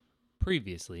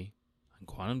Previously on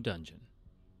Quantum Dungeon.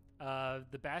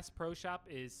 The Bass Pro Shop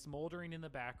is smoldering in the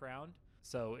background,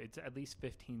 so it's at least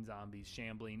 15 zombies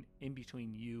shambling in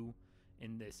between you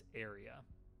and this area,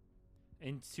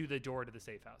 and to the door to the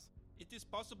safe house. It is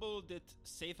possible that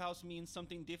safe house means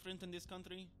something different in this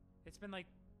country? It's been like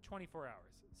 24 hours,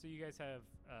 so you guys have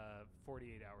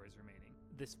 48 hours remaining.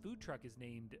 This food truck is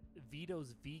named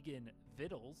Vito's Vegan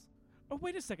Vittles. Oh,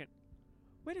 wait a second.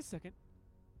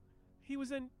 He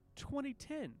was in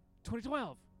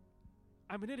 2012.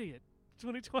 I'm an idiot.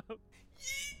 2012. That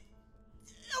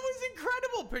was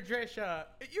incredible, Patricia.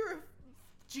 You're a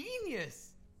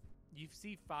genius. You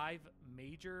see 5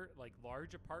 major,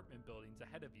 large apartment buildings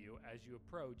ahead of you as you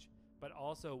approach, but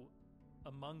also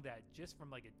among that, just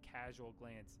from a casual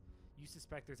glance, you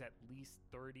suspect there's at least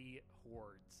 30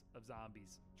 hordes of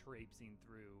zombies traipsing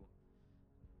through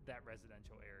that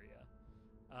residential area.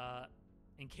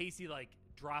 And Casey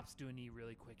drops to a knee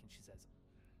really quick, and she says,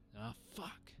 Ah,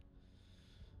 fuck.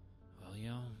 Well,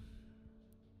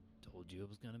 told you it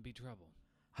was gonna be trouble.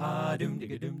 The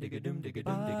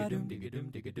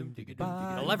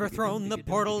lever thrown, the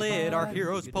portal lit, our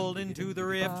heroes pulled into the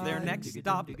rift. Their next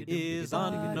stop is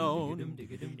unknown.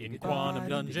 In Quantum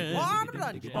Dungeon.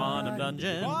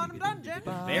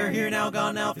 They're here now,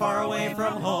 gone now, far away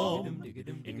from home.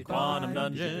 In Quantum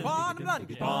Dungeon.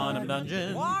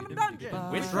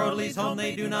 Which road leads home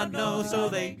they do not know, so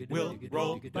they will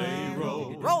roll.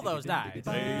 Roll those dice.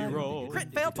 They roll.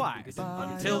 Crit fail twice.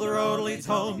 Until the road leads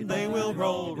home, they will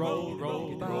roll. Roll.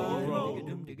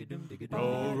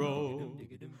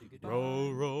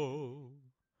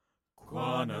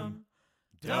 Quantum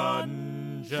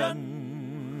Dungeon.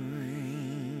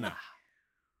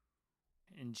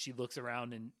 and she looks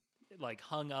around and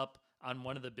hung up on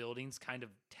one of the buildings, kind of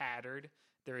tattered.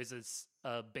 There is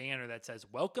a banner that says,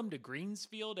 "Welcome to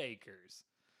Greensfield Acres,"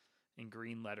 in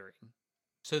green lettering.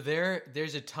 So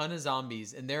there's a ton of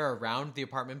zombies, and they're around the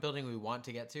apartment building we want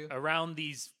to get to? Around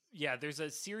these, there's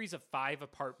a series of 5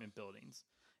 apartment buildings.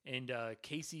 And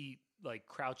Casey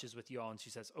crouches with you all, and she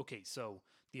says, "Okay, so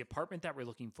the apartment that we're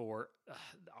looking for,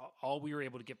 all we were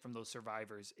able to get from those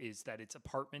survivors is that it's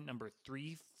apartment number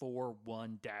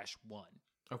 341-1.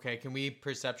 Okay, can we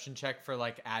perception check for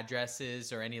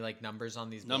addresses or any numbers on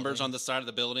these Numbers buildings? on the side of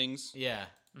the buildings? Yeah.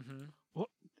 Mm-hmm. Well,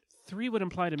 3 would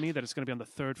imply to me that it's going to be on the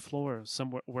 3rd floor,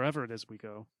 somewhere, wherever it is we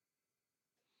go.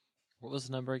 What was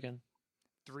the number again?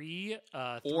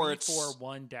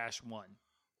 341-1.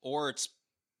 Or it's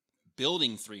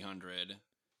building 300.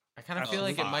 I kind of feel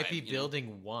like it might be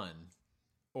building 1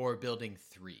 or building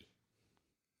 3.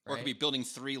 Or it could be building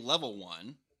 3, level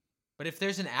 1. But if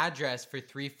there's an address for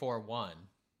 341,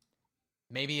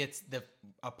 maybe it's the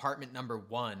apartment number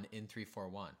 1 in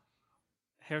 341.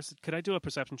 Harrison, could I do a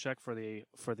perception check for the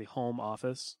home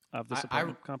office of this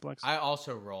apartment complex? I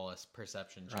also roll a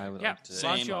perception check. I would like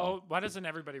to. Why doesn't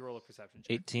everybody roll a perception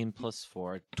check? 18 plus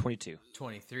 4, 22.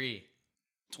 23.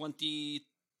 24.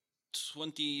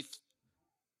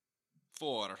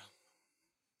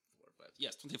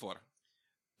 Yes, 24.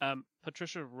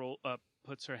 Patricia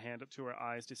puts her hand up to her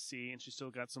eyes to see, and she's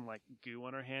still got some goo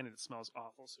on her hand, and it smells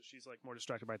awful. So she's more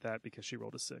distracted by that because she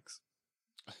rolled a 6.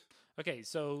 Okay,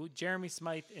 so Jeremy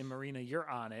Smythe and Marina, you're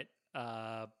on it,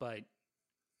 but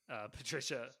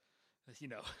Patricia,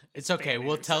 it's okay.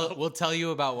 We'll tell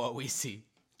you about what we see.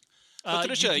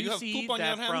 Patricia, you have poop on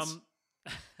your hands.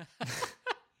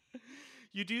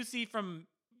 You do see from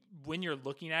when you're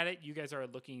looking at it, you're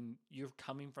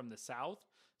coming from the south.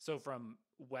 So from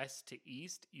west to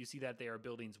east, you see that they are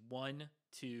buildings 1,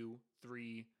 2,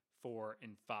 3, 4,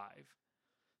 and 5.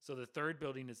 So the 3rd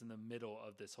building is in the middle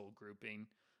of this whole grouping.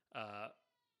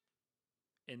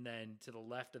 And then to the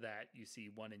left of that, you see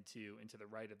 1 and 2. And to the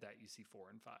right of that, you see 4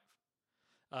 and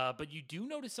 5. But you do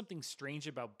notice something strange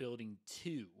about building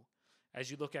 2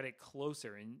 as you look at it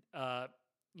closer. And,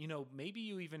 maybe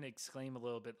you even exclaim a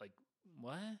little bit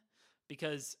what?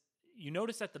 Because you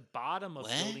notice at the bottom of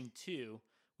building 2,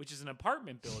 which is an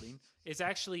apartment building, is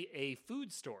actually a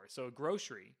food store, so a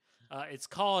grocery. It's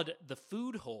called the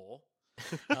Food Hole.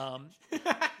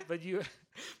 But you,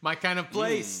 my kind of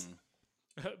place.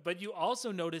 But you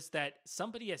also notice that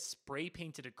somebody has spray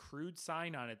painted a crude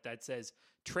sign on it that says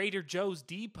Trader Joe's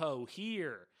Depot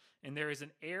here, and there is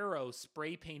an arrow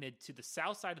spray painted to the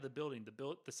south side of the building,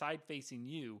 the side facing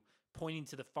you, pointing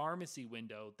to the pharmacy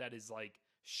window that is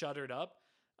shuttered up.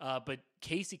 But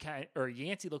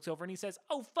Yancey looks over and he says,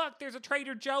 "Oh fuck, there's a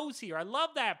Trader Joe's here. I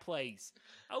love that place.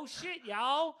 Oh shit,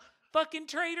 y'all. Fucking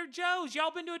Trader Joe's.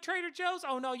 Y'all been to a Trader Joe's?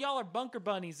 Oh no, y'all are bunker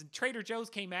bunnies, and Trader Joe's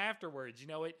came afterwards.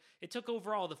 It took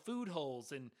over all the food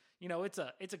holes, and You know, it's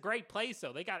a great place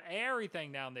though. They got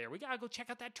everything down there. We gotta go check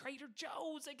out that Trader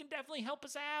Joe's. They can definitely help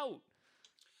us out.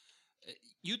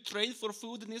 You trade for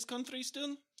food in this country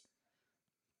still?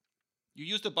 You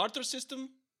use the barter system?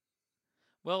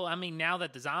 Well, I mean, now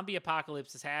that the zombie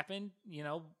apocalypse has happened, you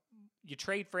know, you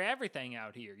trade for everything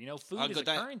out here. You know, food is a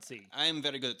currency. I am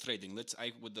very good at trading.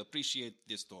 I would appreciate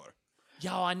this store.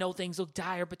 Yo, I know things look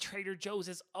dire, but Trader Joe's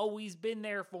has always been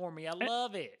there for me. I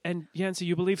love it. And Yancey,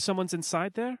 you believe someone's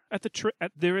inside there?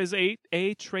 There is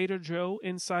a Trader Joe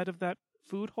inside of that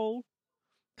food hole?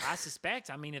 I suspect.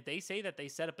 I mean, if they say that they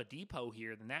set up a depot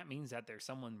here, then that means that there's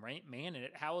someone manning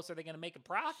it. How else are they going to make a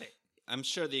profit? I'm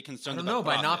sure they're concerned I don't about know,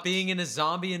 by profit. not being in a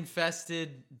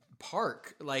zombie-infested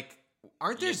park. Like,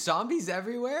 aren't there zombies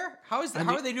everywhere? How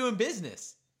are they doing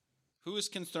business? Who is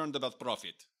concerned about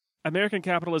profit? American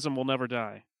capitalism will never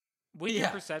die. With your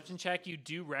perception check, you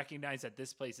do recognize that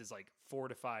this place is like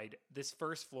fortified. This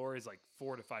first floor is like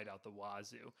fortified out the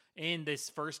wazoo. And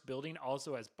this first building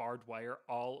also has barbed wire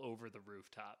all over the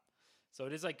rooftop. So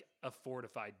it is like a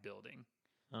fortified building.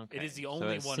 Okay. It is the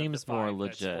only it one seems of the more five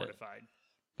that's legit. fortified.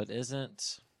 But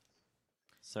isn't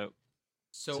so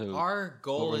our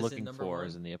goal what we're is looking in number for 1.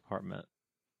 is in the apartment.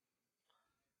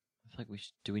 I feel like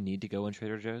do we need to go in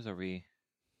Trader Joe's? Are we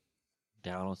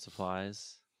down on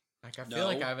supplies? Like, I feel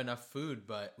like I have enough food,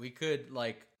 but we could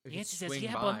Yancey says, swing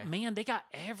yeah, by. but man, they got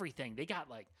everything. They got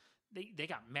like, they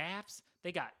got maps.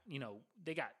 They got,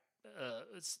 they got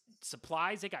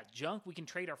supplies. They got junk. We can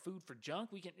trade our food for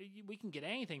junk. We can get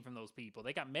anything from those people.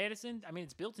 They got medicine. I mean,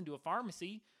 it's built into a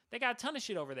pharmacy. They got a ton of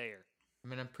shit over there. I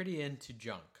mean, I'm pretty into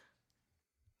junk.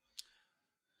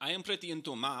 I am pretty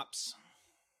into maps.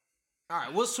 All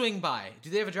right, we'll swing by. Do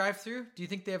they have a drive-thru? Do you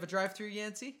think they have a drive-thru,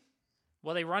 Yancey?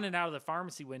 Well, they run it out of the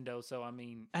pharmacy window, so I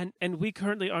mean... And we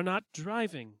currently are not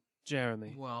driving,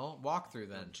 Jeremy. Well, walk through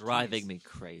then. Driving me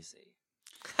crazy.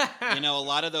 A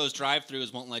lot of those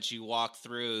drive-thrus won't let you walk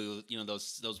through.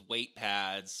 Those weight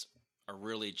pads are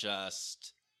really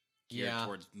just geared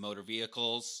towards motor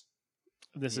vehicles.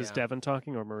 This is Devin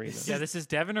talking or Marina? Yeah, this is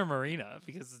Devin or Marina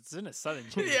because it's in a sudden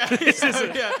change.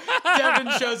 Yeah.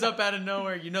 Devin shows up out of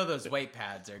nowhere. You know those weight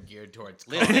pads are geared towards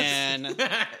cars. Listen,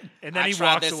 and then he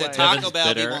tried walks this away. at Taco Devin's Bell.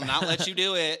 They bitter. will not let you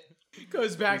do it.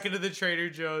 Goes back into the Trader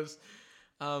Joe's.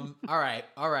 All right.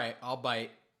 I'll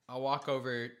bite. I'll walk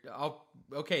over.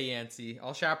 Okay, Yancey.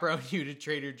 I'll chaperone you to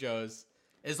Trader Joe's.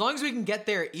 As long as we can get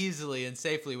there easily and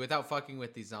safely without fucking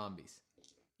with these zombies.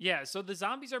 Yeah, so the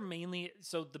zombies are mainly...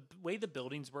 So the way the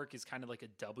buildings work is kind of like a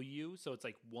W. So it's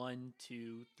like 1,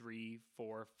 2, 3,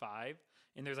 4, 5.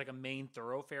 And there's like a main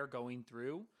thoroughfare going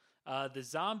through. The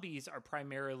zombies are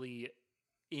primarily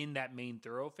in that main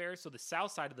thoroughfare. So the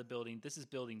south side of the building, this is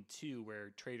building 2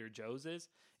 where Trader Joe's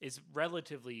is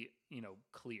relatively,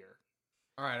 clear.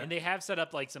 All right. And they have set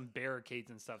up like some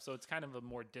barricades and stuff. So it's kind of a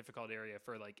more difficult area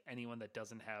for like anyone that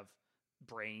doesn't have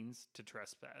brains to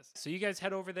trespass. So you guys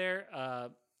head over there.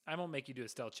 I won't make you do a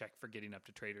stealth check for getting up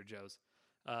to Trader Joe's.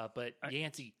 But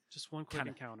Yancey, just one quick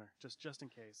encounter, just in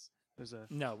case. There's a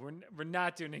no. We're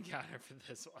not doing an encounter for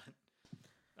this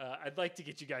one. I'd like to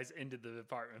get you guys into the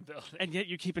apartment building, and yet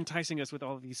you keep enticing us with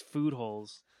all of these food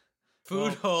holes.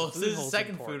 Food holes. food This is the hole's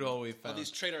second important. food hole we All found. these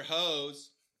Trader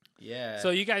Hoes. Yeah. So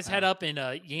you guys head up, and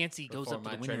Yancey goes Before up to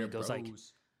my the window Trader and goes like,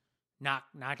 Bros. knock,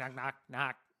 knock, knock, knock,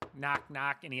 knock, knock,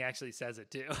 knock, and he actually says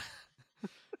it too.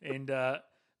 And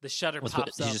the shutter pops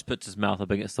up. He just puts his mouth up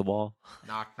against the wall.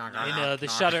 Knock, knock, knock. And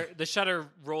knock, the shutter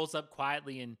rolls up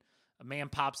quietly, and a man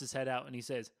pops his head out, and he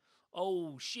says,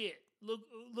 "Oh shit!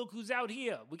 Look who's out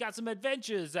here! We got some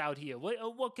adventures out here.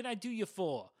 What can I do you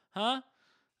for? Huh?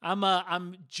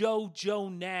 I'm Joe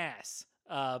Nass.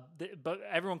 But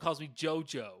everyone calls me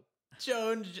Jojo.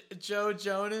 Joe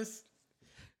Jonas.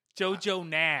 Jojo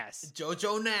Nass,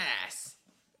 Jojo Nass.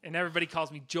 and everybody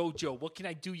calls me Jojo. What can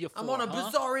I do you for? I'm on a huh?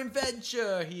 bizarre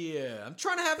adventure here. I'm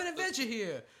trying to have an adventure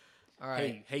here. All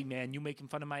right. Hey man, you making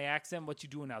fun of my accent? What you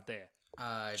doing out there?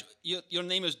 Your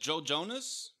name is Joe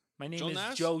Jonas? My name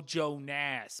Jonas? is Jojo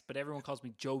Nass, but everyone calls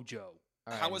me Jojo. All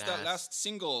right, How was that Nass. last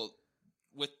single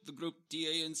with the group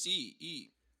DANCE?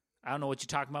 I don't know what you're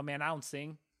talking about, man. I don't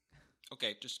sing.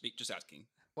 Okay, just asking.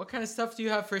 What kind of stuff do you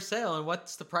have for sale, and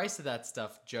what's the price of that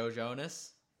stuff, Joe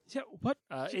Jonas? Yeah, what?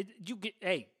 Hey,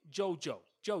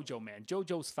 Jojo, man.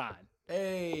 Jojo's fine.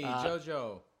 Hey,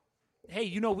 Jojo.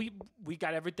 Hey, we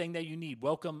got everything that you need.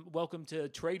 Welcome to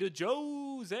Trader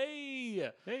Joe's.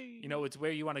 Hey. It's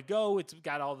where you want to go. It's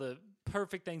got all the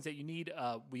perfect things that you need.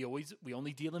 We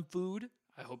only deal in food.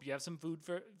 I hope you have some food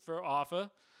for offer.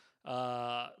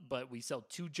 But we sell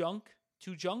 2 junk.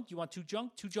 2 junk. You want 2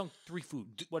 junk? 2 junk, 3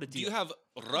 food. What a deal. Do you have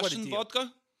Russian deal.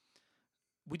 vodka?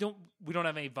 We don't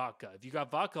have any vodka. If you got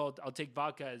vodka, I'll take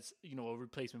vodka as a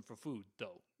replacement for food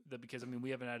though. Because we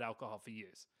haven't had alcohol for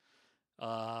years.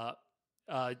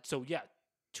 So yeah,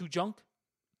 2 junk,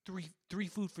 3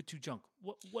 food for 2 junk.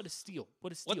 What a steal!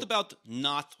 What a steal! What about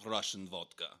not Russian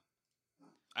vodka?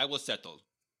 I will settle.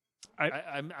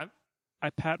 I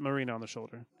pat Marina on the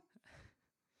shoulder.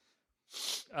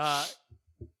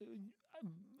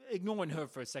 Ignoring her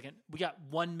for a second, we got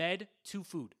 1 med, 2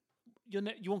 food. You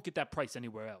won't get that price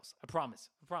anywhere else. I promise.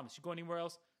 You go anywhere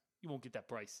else, you won't get that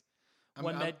price.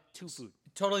 1 med, 2 food.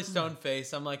 Totally stone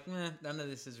face. I'm like, none of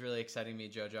this is really exciting me,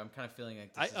 Jojo. I'm kind of feeling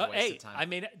like this is a waste of time. I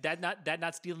made that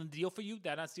not stealing the deal for you.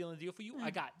 That not stealing the deal for you.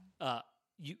 I got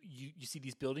you see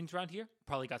these buildings around here?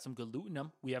 Probably got some good loot in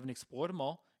them. We haven't explored them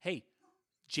all. Hey,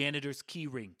 janitor's key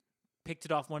ring. Picked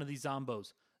it off one of these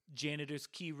zombos. Janitor's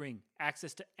key ring.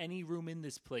 Access to any room in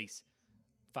this place.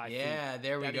 5 food. Yeah,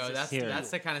 there we That go. is a That's steal.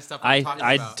 the kind of stuff I'm talking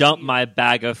I about. dump my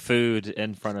bag of food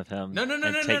in front of him. No. and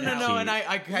take the And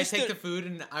key. I take the food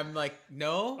and I'm like,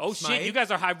 no. Oh Smite. shit! You guys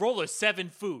are high rollers. 7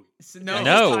 food. No.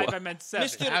 No. 5, I meant 7.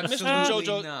 Mr. Absolutely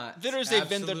Jojo, not. there is a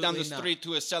vendor down the Absolutely not. street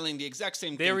who is selling the exact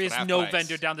same thing. There for is half no price.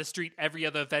 vendor down the street. Every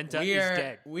other vendor is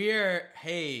dead.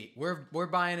 We're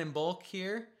buying in bulk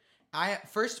here.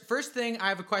 First thing, I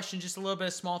have a question, just a little bit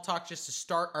of small talk just to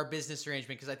start our business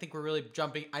arrangement because I think we're really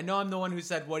jumping. I know I'm the one who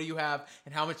said, what do you have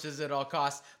and how much does it all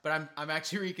cost? But I'm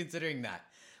actually reconsidering that.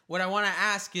 What I want to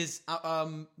ask is,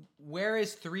 where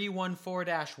is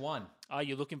 314-1?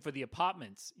 You're looking for the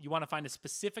apartments. You want to find a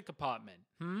specific apartment.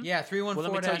 Yeah, Well,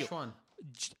 let me tell you. 314-1.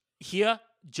 Here,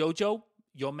 Jojo,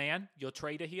 your man, your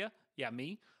trader here. Yeah,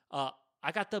 me.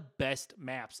 I got the best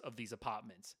maps of these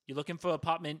apartments. You're looking for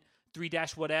apartment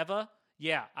 3- whatever?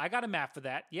 Yeah, I got a map for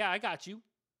that. Yeah, I got you.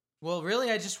 Well,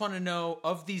 really, I just want to know,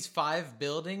 of these 5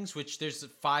 buildings, which there's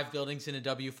 5 buildings in a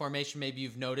W formation, maybe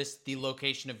you've noticed the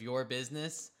location of your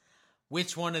business,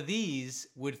 which one of these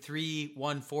would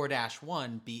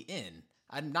 314-1 be in?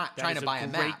 I'm not trying to buy a That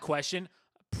is a great map. question.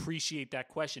 Appreciate that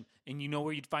question. And you know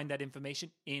where you'd find that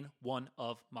information? In one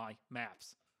of my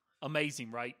maps. Amazing,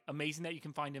 right? Amazing that you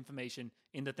can find information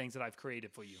in the things that I've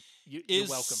created for you. You're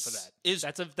welcome for that.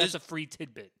 That's a free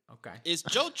tidbit. Okay. Is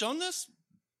Joe Jonas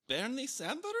Bernie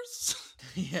Sanders?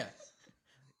 Yeah.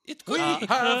 It We could be.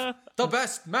 have the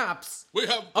best maps We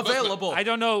have the best available. I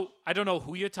don't know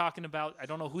who you're talking about. I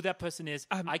don't know who that person is.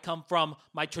 I come from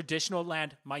my traditional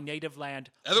land, my native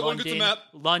land. Everyone gets a map.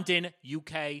 London,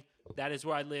 UK. That is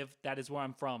where I live. That is where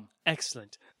I'm from.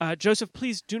 Excellent. Joseph,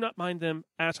 please do not mind them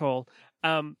at all.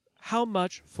 How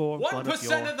much for 1% one of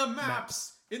your of the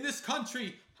maps in this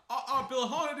country are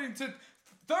belonging to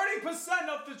 30%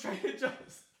 of the Trader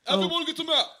Joe's. Everyone gets a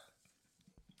map.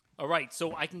 All right,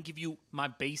 so I can give you my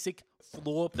basic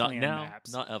floor plan now,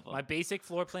 maps. not ever. My basic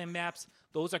floor plan maps,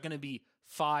 those are going to be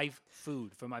 5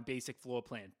 food for my basic floor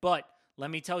plan. But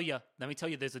let me tell you,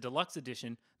 there's a deluxe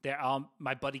edition. There,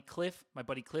 my buddy Cliff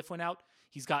went out.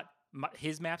 He's got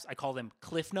his maps. I call them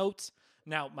Cliff Notes.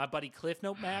 Now, my buddy Cliff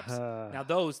Note maps. Now,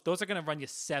 those are going to run you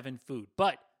 7 food.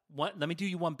 But let me do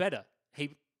you one better.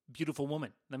 Hey, beautiful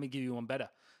woman, let me give you one better.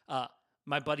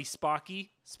 My buddy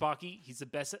Sparky, he's the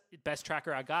best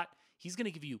tracker I got. He's going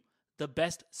to give you the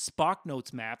best Spark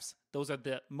Notes maps. Those are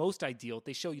the most ideal.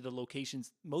 They show you the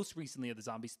locations most recently of the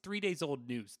zombies. 3 days old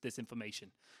news, this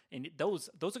information. And those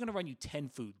are going to run you 10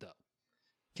 food, though.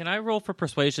 Can I roll for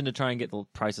persuasion to try and get the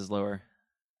prices lower?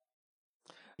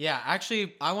 Yeah,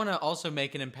 actually, I want to also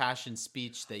make an impassioned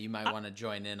speech that you might want to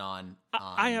join in on.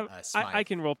 I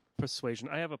can roll persuasion.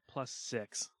 I have a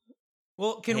 +6.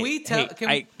 Well, can Hey, we tell?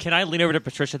 hey, can I lean over to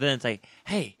Patricia then and say,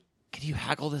 "Hey, can you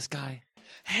haggle this guy?"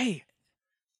 Hey,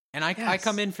 And I Yes.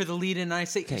 come in for the lead and I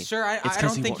say, Okay, sir, I it's 'cause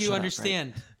don't he think won't you shut up, right?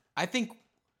 understand. I think,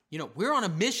 we're on a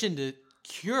mission to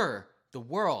cure the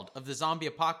world of the zombie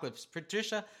apocalypse.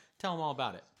 Patricia, tell them all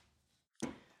about it.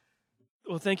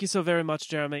 well, thank you so very much,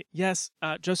 Jeremy. Yes,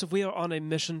 Joseph, we are on a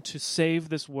mission to save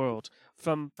this world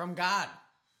from. From God.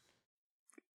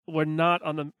 We're not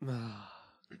on a.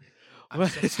 I'm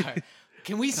so sorry.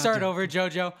 Can we start over,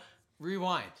 Jojo?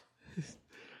 Rewind.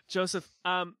 Joseph,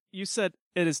 you said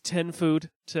it is 10 food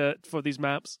for these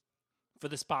maps For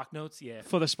the Spark Notes, yeah.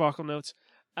 for the Sparkle Notes.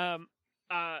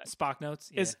 Spark Notes,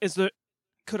 yeah. Is there?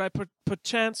 Could I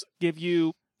perchance give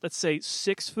you, let's say,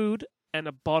 6 food and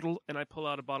a bottle, and I pull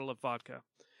out a bottle of vodka.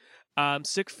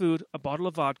 6 food, a bottle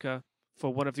of vodka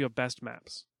for one of your best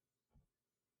maps.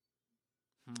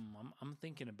 I'm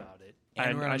thinking about it.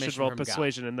 And we're on a I should mission roll from God.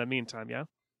 persuasion in the meantime. Yeah.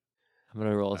 I'm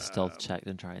gonna roll a stealth check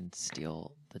and try and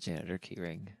steal the janitor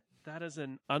keyring. That is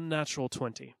an unnatural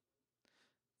 20.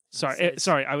 Sorry, says-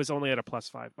 sorry. I was only at a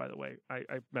 +5, by the way.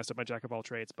 I messed up my jack of all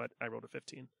trades, but I rolled a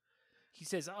 15. He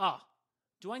says,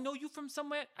 do I know you from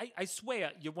somewhere? I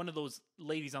swear you're one of those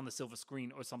ladies on the silver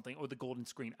screen or something, or the golden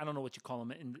screen. I don't know what you call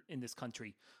them in this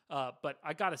country. But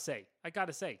I gotta say,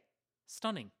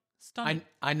 stunning.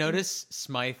 I notice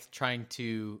Smythe trying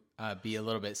to be a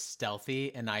little bit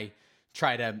stealthy, and I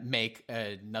try to make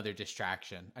another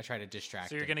distraction. I try to distract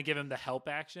So you're him. going to give him the help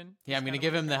action? Yeah, I'm going to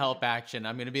give him the help action.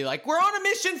 I'm going to be like, we're on a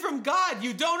mission from God.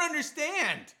 You don't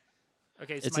understand.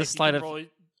 Okay, It's Smythe, a sleight you of can roll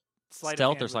sleight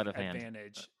stealth hand or sleight with of hand?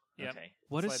 advantage. Yep. Okay.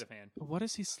 What sleight is of hand. what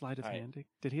is he sleight of All right. handing?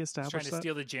 Did he He's trying establish to that?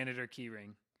 steal the janitor key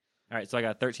ring. All right, so I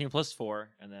got 13 plus 4,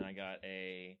 and then I got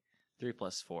a 3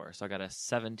 plus 4. So I got a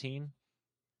 17.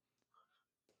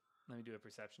 Let me do a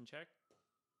perception check.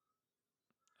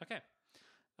 Okay.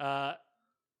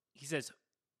 He says,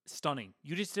 stunning.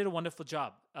 You just did a wonderful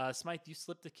job. Smythe, you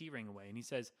slipped the key ring away. And he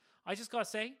says, I just got to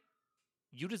say,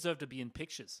 you deserve to be in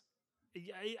pictures.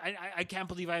 I can't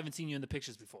believe I haven't seen you in the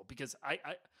pictures before, because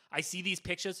I see these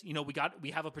pictures. You know,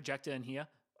 we have a projector in here.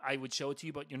 I would show it to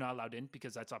you, but you're not allowed in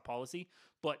because that's our policy.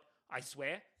 But I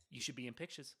swear you should be in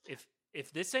pictures.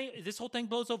 If this whole thing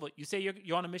blows over, you say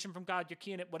you're on a mission from God, you're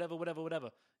keying it, whatever.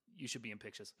 You should be in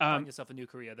pictures. Find yourself a new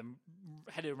career. Then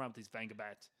headed around with these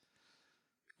Vangabats.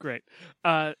 Great.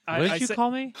 What did you say-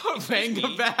 call me?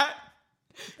 Vangabat.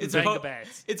 It's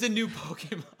Vangabats. It's a new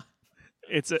Pokemon.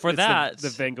 It's For that- the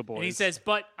Venga Boys. And he says,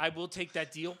 but I will take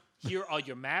that deal. Here are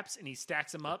your maps. And he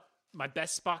stacks them up. My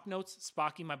best Spock notes.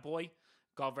 Spocky, my boy.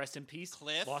 God rest in peace.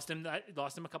 Cliff? Lost him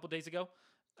a couple days ago.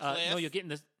 Cliff? No, you're getting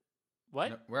this.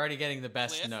 What? No, we're already getting the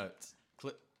best Cliff? notes.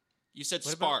 You said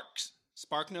What about- Sparks.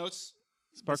 Spark notes?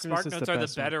 Spark Spark Notes is notes are the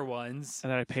best one. better ones.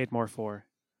 and that I paid more for.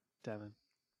 Devin,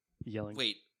 yelling.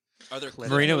 Wait. Are there Cliff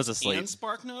Marina notes was asleep. and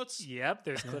Spark notes? Yep,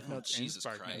 there's Cliff Notes and Jesus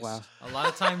Spark Christ. Notes. Wow. A lot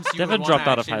of times you Devin would dropped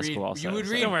wanna out of actually high read- school also, You would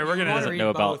so- read. Don't worry, we're you gonna wanna Doesn't read know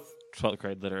about both. 12th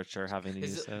grade literature having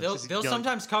Is these. it- They'll yelling.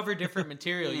 sometimes cover different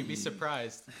material. You'd be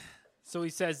surprised. So he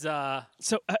says,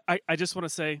 So I just want to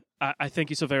say I thank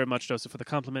you so very much, Joseph, for the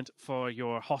compliment, for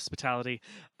your hospitality,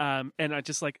 and I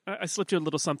just I slipped you a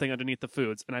little something underneath the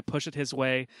foods, and I push it his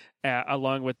way,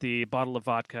 along with the bottle of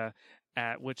vodka,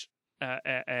 which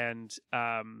and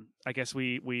I guess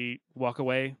we walk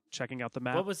away checking out the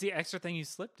map. what was the extra thing you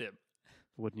slipped him?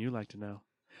 Wouldn't you like to know?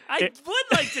 I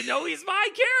would like to know. He's my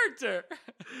character.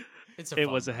 It's a It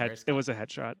fun was a one. It was a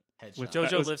headshot. Headshot. With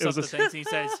Jojo it was- lifts it up was the a- things and he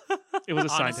says, It was a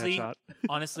signed Honestly, headshot.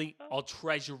 honestly, I'll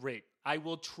treasure it. I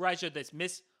will treasure this.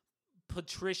 Miss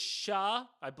Patricia,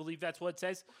 I believe that's what it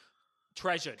says.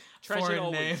 Treasured. Treasured Foreign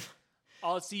always. name.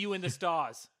 I'll see you in the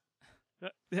stars.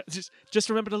 Yeah, just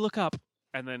remember to look up,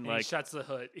 and then And he shuts the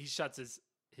hood. He shuts his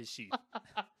sheath.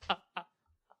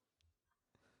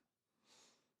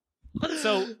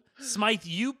 So, Smythe,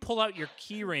 you pull out your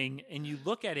key ring and you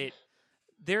look at it.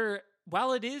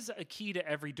 While it is a key to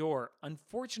every door,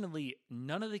 unfortunately,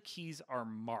 none of the keys are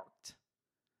marked.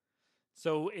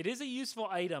 So it is a useful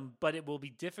item, but it will be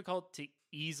difficult to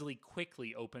easily,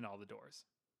 quickly open all the doors.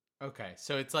 Okay,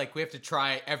 so it's like we have to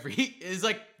try every. It's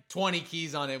like 20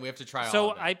 keys on it. We have to try all. So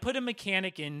of them. I put a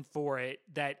mechanic in for it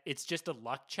that it's just a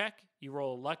luck check. You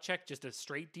roll a luck check, just a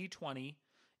straight D20,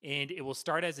 and it will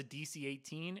start as a DC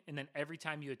 18, and then every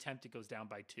time you attempt, it goes down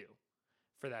by 2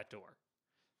 for that door.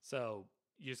 So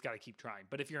you just got to keep trying.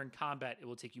 But if you're in combat, it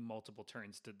will take you multiple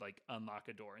turns to unlock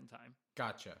a door in time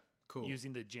Gotcha. Cool.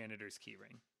 using the janitor's key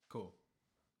ring. Cool.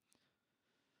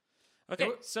 Okay, There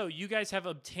were- so you guys have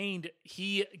obtained.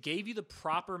 He gave you the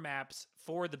proper maps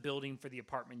for the building for the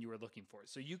apartment you were looking for.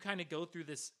 So you kind of go through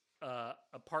this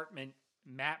apartment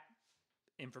map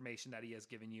information that he has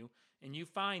given you, and you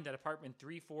find that apartment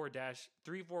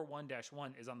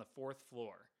 341-1 is on the 4th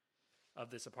floor of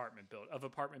this apartment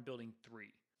building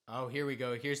 3. Oh, here we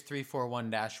go. Here's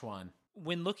 341-1.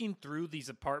 When looking through these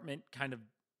apartment kind of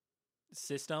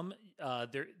system,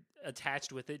 they're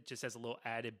attached with it just as a little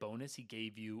added bonus. He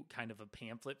gave you kind of a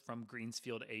pamphlet from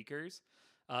Greensfield Acres.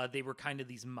 They were kind of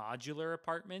these modular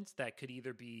apartments that could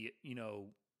either be,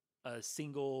 a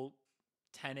single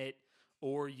tenant,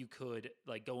 or you could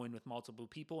go in with multiple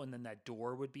people, and then that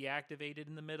door would be activated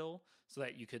in the middle so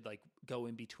that you could go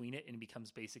in between it, and it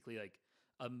becomes basically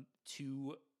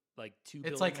two It's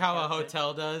building like how a apartment.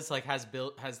 hotel does. Like has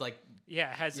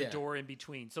Yeah, it has Yeah. a door in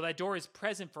between. So that door is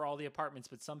present for all the apartments,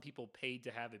 but some people paid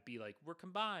to have it be we're a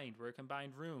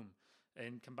combined room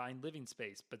and combined living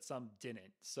space, but some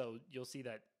didn't. So you'll see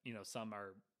that, some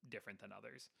are different than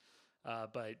others.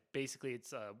 But basically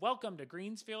it's welcome to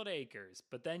Greensfield Acres.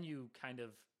 But then you kind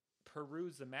of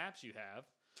peruse the maps you have,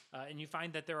 and you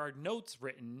find that there are notes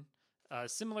written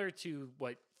similar to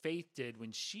what Faith did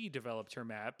when she developed her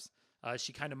maps.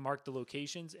 She kind of marked the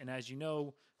locations, and as you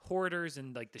know, hoarders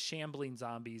and like the shambling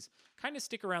zombies kind of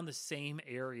stick around the same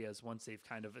areas once they've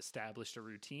kind of established a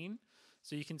routine.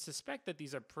 So you can suspect that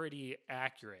these are pretty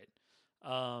accurate.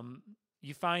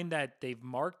 You find that they've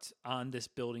marked on this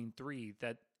building 3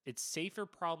 that it's safer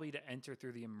probably to enter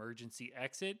through the emergency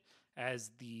exit,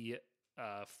 as the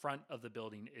front of the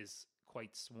building is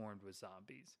quite swarmed with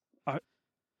zombies.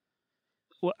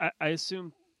 Well, I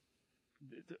assume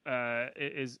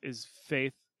is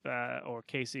Faith or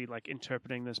Casey like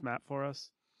interpreting this map for us?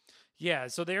 Yeah,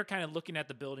 so they're kind of looking at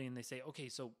the building and they say, okay,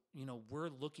 so, we're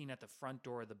looking at the front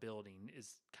door of the building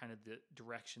is kind of the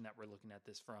direction that we're looking at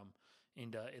this from.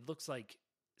 And it looks like,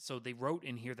 so they wrote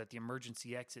in here that the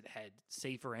emergency exit had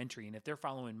safer entry. And if they're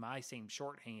following my same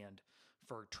shorthand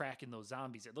for tracking those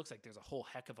zombies, it looks like there's a whole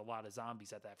heck of a lot of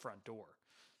zombies at that front door.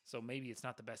 So maybe it's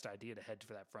not the best idea to head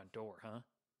for that front door,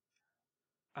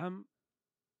 huh?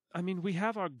 I mean, we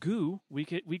have our goo. We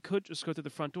could just go to the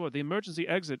front door. The emergency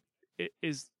exit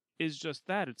is just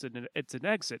that. It's an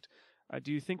exit.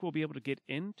 Do you think we'll be able to get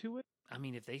into it? I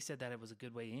mean, if they said that it was a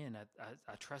good way in,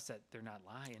 I trust that they're not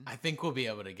lying. I think we'll be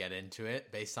able to get into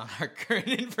it based on our current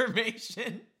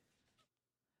information.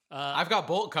 I've got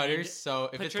bolt cutters, so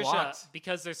if Patricia, it's locked,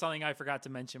 because there's something I forgot to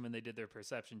mention when they did their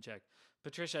perception check.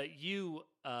 Patricia, you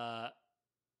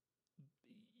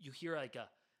hear like a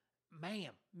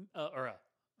ma'am or a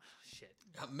shit,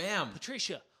 ma'am.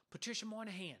 Patricia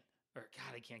Moynihan, or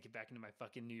God, I can't get back into my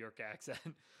fucking New York accent.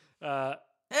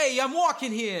 Hey, I'm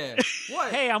walking here.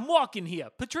 What? Hey, I'm walking here.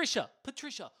 Patricia,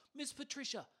 Miss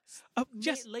Patricia. Oh,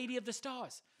 yes. Lady of the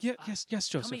Stars. Yeah, yes,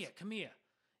 Joseph. Come here.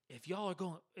 If you are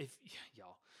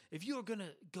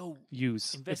gonna go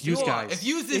Use investigate, guys. If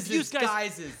you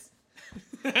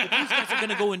guys are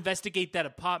gonna go investigate that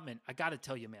apartment, I gotta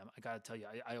tell you, ma'am.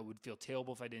 I would feel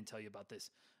terrible if I didn't tell you about this.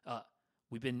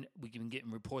 We've been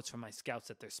getting reports from my scouts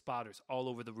that there's spotters all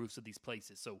over the roofs of these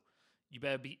places. So you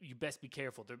best be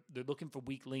careful. They're looking for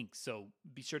weak links. So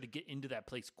be sure to get into that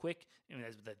place quick and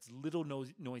as little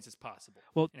noise as possible.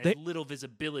 Well, and as little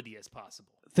visibility as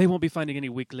possible. They won't be finding any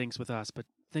weak links with us. But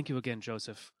thank you again,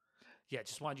 Joseph. Yeah,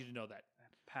 just wanted you to know that.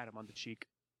 Pat him on the cheek.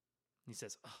 He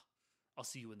says, I'll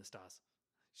see you in the stars.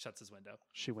 Shuts his window.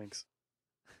 She winks.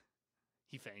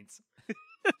 He faints.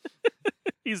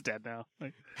 He's dead now.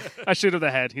 I shoot him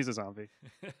the head. He's a zombie.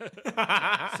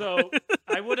 So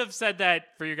I would have said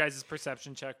that for your guys'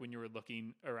 perception check when you were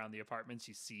looking around the apartments,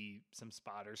 you see some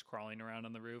spotters crawling around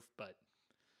on the roof, but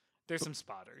there's some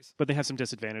spotters. But they have some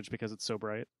disadvantage because it's so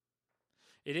bright.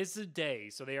 It is the day,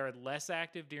 so they are less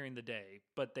active during the day,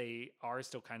 but they are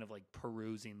still kind of like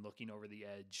perusing, looking over the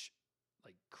edge,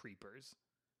 like creepers.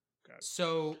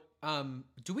 So,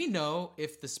 do we know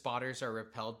if the spotters are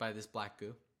repelled by this black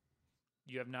goo?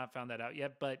 You have not found that out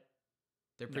yet, but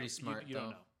they're pretty smart. You though. don't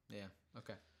know. Yeah.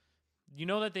 Okay. You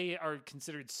know that they are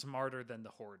considered smarter than the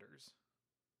hoarders.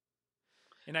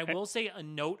 And I will say a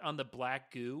note on the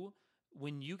black goo.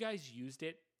 When you guys used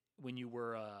it, when you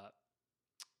were,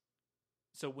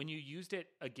 when you used it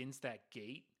against that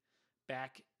gate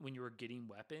back when you were getting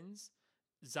weapons,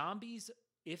 zombies,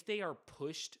 if they are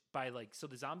pushed by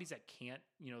the zombies that can't,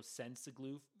 sense the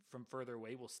glue from further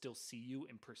away will still see you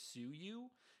and pursue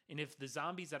you. And if the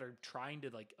zombies that are trying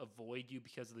to avoid you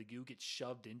because of the goo get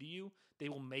shoved into you, they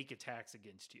will make attacks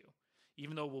against you.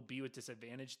 Even though it will be with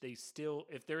disadvantage, they still,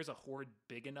 if there's a horde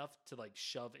big enough to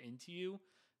shove into you,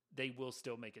 they will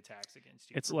still make attacks against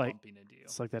you. Bumping into you.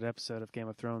 It's like that episode of Game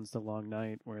of Thrones, The Long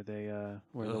Night, where they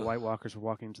where the White Walkers were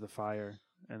walking into the fire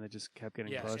and they just kept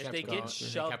getting pushed. If they get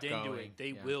shoved into going. it,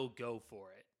 they will go for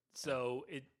it. So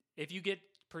if you get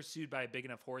pursued by a big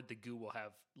enough horde, the goo will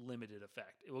have limited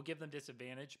effect. It will give them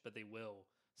disadvantage, but they will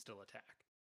still attack.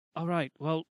 All right.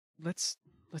 Well, let's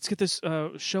get this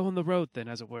show on the road then,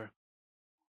 as it were.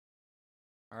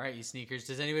 All right, you sneakers.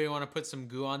 Does anybody want to put some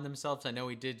goo on themselves? I know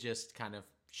we did just kind of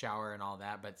shower and all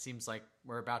that, but it seems like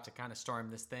we're about to kind of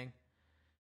storm this thing.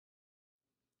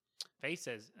 Faye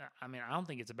says, I don't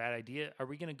think it's a bad idea. Are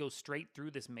we going to go straight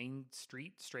through this main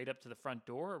street, straight up to the front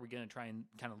door, or are we going to try and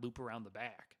kind of loop around the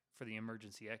back for the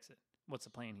emergency exit? What's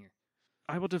the plan here?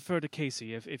 I will defer to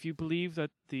Casey. If you believe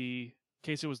that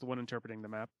Casey was the one interpreting the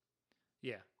map.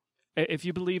 Yeah. If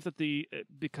you believe that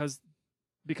because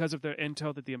of their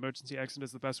intel that the emergency exit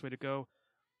is the best way to go,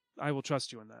 I will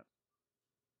trust you in that.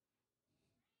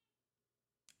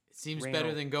 It seems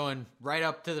better than going right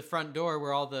up to the front door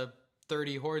where all the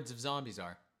 30 hordes of zombies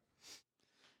are.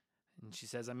 And she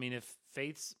says, if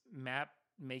Faith's map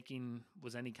making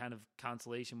was any kind of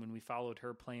consolation, when we followed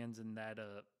her plans in that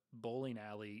bowling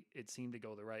alley, it seemed to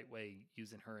go the right way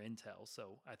using her intel.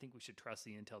 So I think we should trust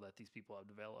the intel that these people have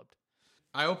developed.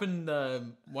 I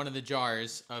open one of the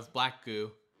jars of black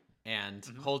goo and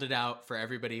hold it out for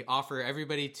everybody. Offer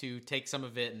everybody to take some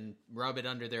of it and rub it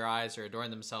under their eyes or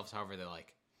adorn themselves however they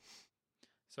like.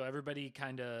 So everybody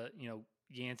kind of,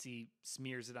 Yancey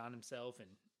smears it on himself, and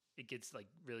it gets like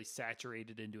really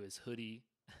saturated into his hoodie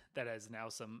that has now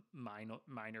some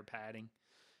minor padding.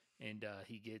 And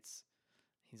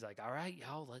he's like, all right,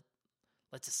 y'all,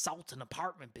 let's assault an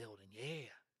apartment building.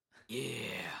 Yeah.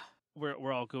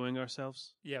 We're all gooing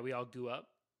ourselves. Yeah, we all goo up.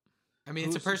 I mean,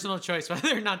 it's a personal choice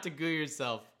whether or not to goo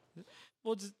yourself.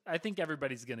 Well, I think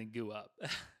everybody's going to goo up.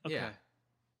 Okay. Yeah.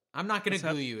 I'm not going to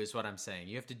goo you is what I'm saying.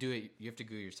 You have to do it. You have to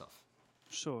goo yourself.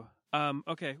 Sure.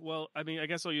 Okay. Well, I mean, I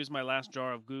guess I'll use my last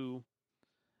jar of goo.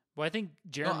 Well, I think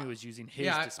Jeremy was using his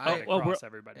yeah, to spread across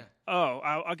everybody. Yeah.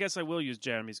 Oh, I guess I will use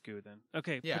Jeremy's goo then.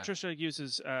 Okay. Yeah.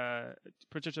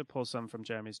 Patricia pulls some from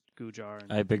Jeremy's goo jar.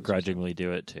 And I begrudgingly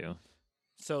do it too.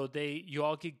 So you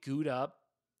all get gooed up.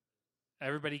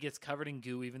 Everybody gets covered in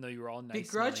goo, even though you were all nice.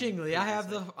 Begrudgingly, I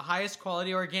have the highest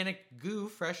quality organic goo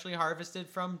freshly harvested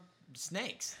from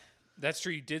snakes. That's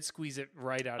true. You did squeeze it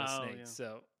right out of snakes. Yeah.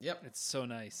 So Yep. it's so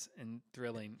nice and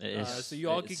thrilling. It's- So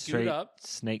you all it's get gooed straight up.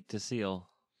 Snake to seal.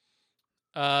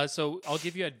 So I'll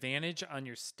give you advantage on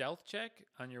your stealth check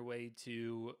on your way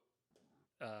to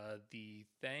the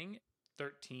thing.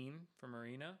 13 for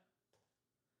Marina.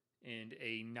 And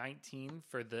a 19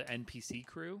 for the NPC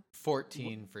crew.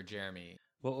 14 for Jeremy.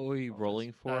 What were we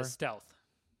rolling for? Stealth.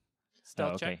 Oh,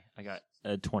 Stealth okay. check.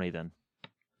 I got 20 then.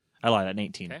 I lied, an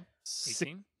 18. Okay.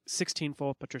 18. 16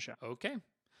 for Patricia. Okay.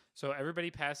 So everybody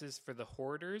passes for the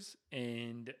hoarders,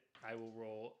 and I will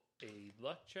roll a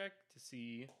luck check to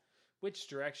see which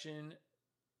direction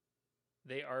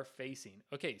they are facing.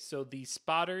 Okay, so the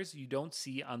spotters you don't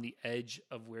see on the edge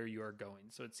of where you are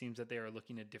going. So it seems that they are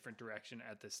looking a different direction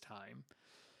at this time.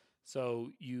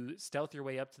 So you stealth your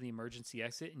way up to the emergency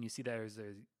exit, and you see there's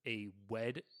a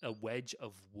wedge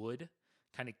of wood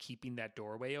kind of keeping that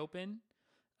doorway open.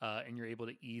 And you're able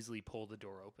to easily pull the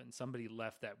door open. Somebody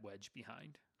left that wedge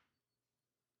behind.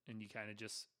 And you kind of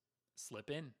just slip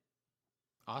in.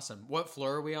 Awesome. What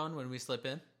floor are we on when we slip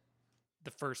in?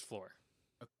 The first floor.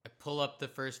 I pull up the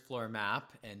first floor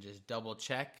map and just double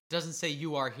check. It doesn't say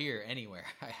you are here anywhere.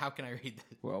 How can I read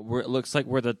that? Well, it looks like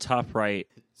we're the top right.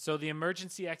 So the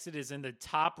emergency exit is in the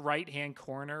top right-hand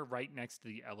corner right next to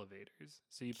the elevators.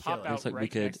 So you pop Killer. out Looks like we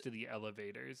right could- next to the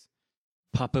elevators.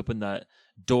 Pop open that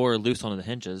door loose on the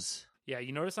hinges. Yeah,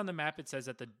 you notice on the map it says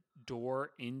that the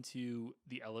door into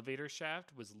the elevator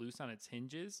shaft was loose on its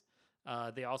hinges.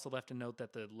 They also left a note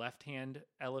that the left-hand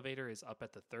elevator is up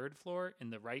at the 3rd floor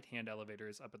and the right-hand elevator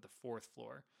is up at the 4th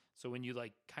floor. So when you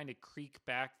kind of creak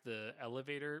back the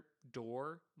elevator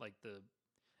door, like the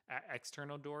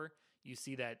external door, you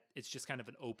see that it's just kind of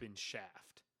an open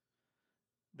shaft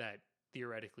that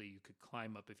theoretically you could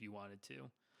climb up if you wanted to.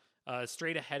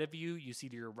 Straight ahead of you, you see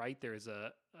to your right, there's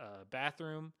a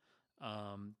bathroom.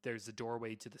 There's a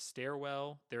doorway to the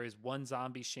stairwell. There is one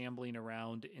zombie shambling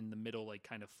around in the middle,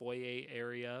 kind of foyer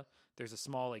area. There's a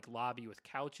small, lobby with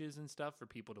couches and stuff for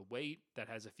people to wait that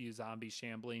has a few zombies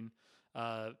shambling.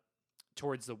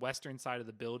 Towards the western side of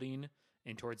the building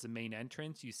and towards the main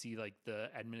entrance, you see, the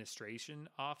administration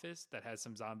office that has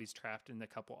some zombies trapped in a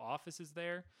couple offices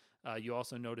there. You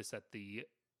also notice that the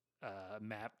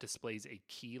map displays a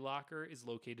key locker is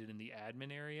located in the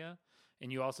admin area.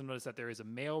 And you also notice that there is a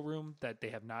mail room that they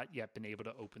have not yet been able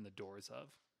to open the doors of.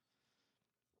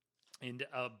 And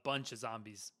a bunch of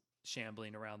zombies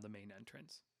shambling around the main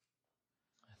entrance.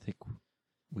 I think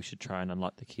we should try and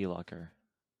unlock the key locker.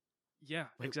 Yeah,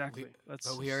 exactly. But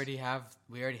we already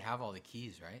have all the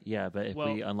keys, right? Yeah, but if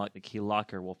we unlock the key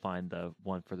locker, we'll find the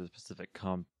one for the specific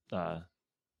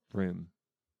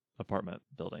apartment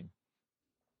building.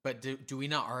 But do we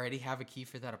not already have a key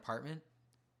for that apartment?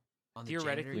 On the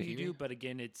theoretically, you janitor do, but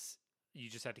again, you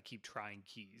just have to keep trying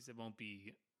keys. It won't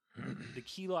be the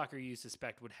key locker you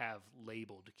suspect would have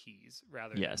labeled keys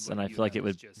rather. Yes, than and I feel like it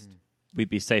would. just. We'd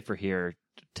be safer here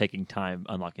taking time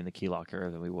unlocking the key locker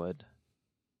than we would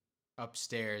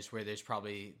upstairs where there's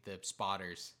probably the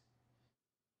spotters.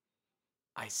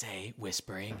 I say,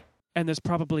 whispering. And there's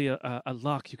probably a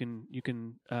lock you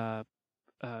can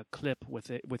clip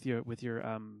with your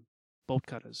bolt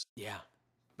cutters. Yeah,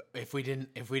 but if we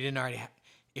didn't already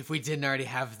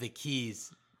have the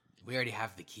keys, we already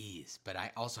have the keys. But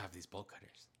I also have these bolt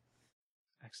cutters.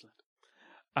 Excellent.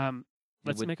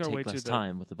 Let's make our way to the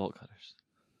time with the bolt cutters.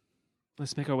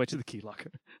 Let's make our way to the key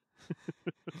locker.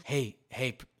 Hey,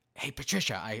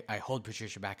 Patricia! I hold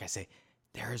Patricia back. I say,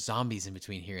 there are zombies in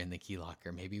between here and the key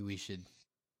locker. Maybe we should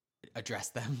address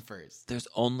them first. There's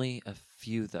only a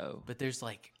few though. But there's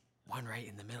one right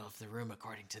in the middle of the room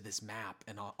according to this map,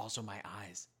 and also my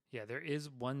eyes. Yeah, there is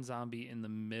one zombie in the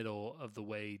middle of the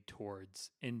way towards,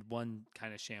 and one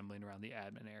kind of shambling around the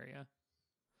admin area.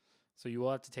 So you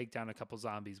will have to take down a couple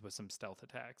zombies with some stealth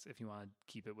attacks if you want to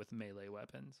keep it with melee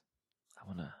weapons. I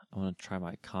wanna try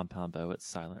my compound bow. It's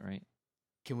silent, right?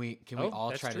 Can we Oh, all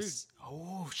that's try true. to?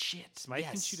 Oh shit! Smythe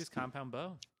can yes. shoot his compound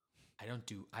bow. I don't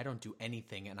do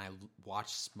anything, and I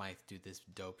watch Smythe do this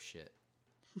dope shit.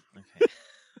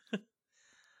 Okay.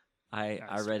 I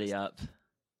I'm ready stressed. up.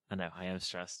 I know I am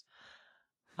stressed.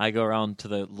 I go around to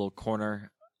the little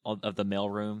corner of the mail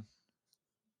room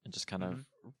and just kind of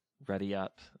ready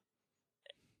up,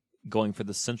 going for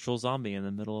the central zombie in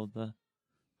the middle of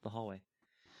the hallway.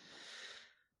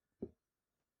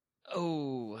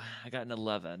 Oh, I got an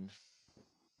 11.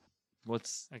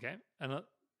 What's Okay, an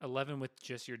 11 with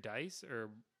just your dice or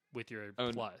with your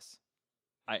Oh, plus?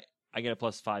 I get a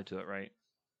 +5 to it, right?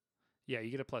 Yeah,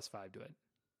 you get a +5 to it.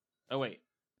 Oh wait,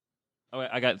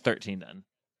 I got 13 then.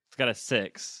 It's got a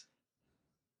 6.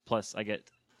 Plus I get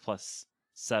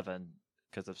 +7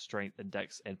 because of strength and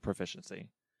dex and proficiency.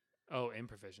 Oh, and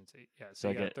proficiency. Yeah, So so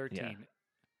I you got get- 13.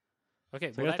 yeah.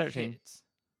 Okay, So I well, got that 13. hits.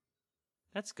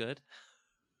 That's good.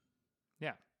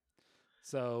 Yeah.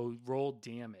 So roll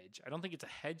damage. I don't think it's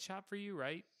a headshot for you,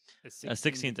 right? A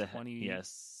 16 to 20.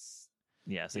 yes,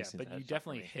 yeah, 16 Yeah, but you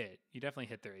definitely hit. You definitely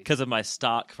hit their AC. because of my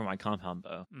stock for my compound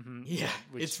bow, Mm-hmm. Yeah,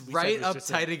 which it's we said right was up just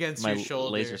tight against my your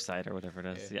shoulder. laser sight or whatever it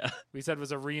is. Yeah. We said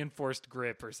was a reinforced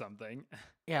grip or something.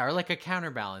 Yeah, or like a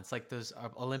counterbalance, like those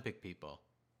Olympic people.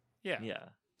 Yeah.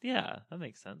 Yeah, that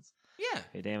makes sense. Yeah.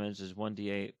 Okay, damage is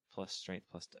 1d8 plus strength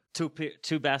plus dex.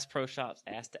 Two Bass Pro Shops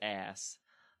ass to ass.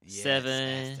 Yes, 7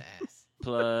 ass to ass.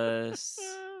 plus.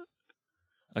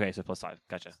 Okay, so +5.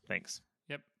 Gotcha. Thanks.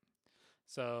 Yep.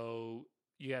 So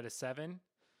you had a 7.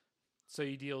 So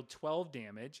you deal 12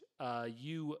 damage.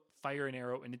 You fire an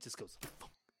arrow and it just goes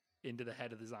into the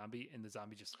head of the zombie, and the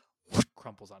zombie just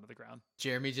crumples onto the ground.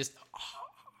 Jeremy just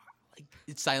like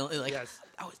it's silently like Yes.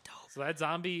 that was dope. So that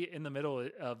zombie in the middle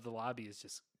of the lobby is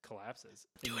just collapses.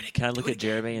 Do it again. Can I look do it at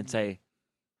Jeremy again. and say,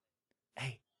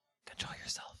 "Hey, control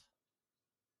yourself"?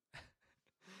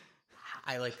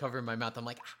 I like cover my mouth. I'm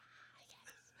like,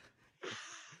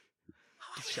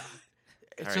 Shot.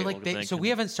 All so right, like well, they, then so we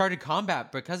haven't started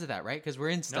combat because of that, right? Because we're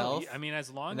in No, stealth. I mean, as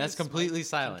long and that's as Smite completely can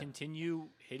silent. continue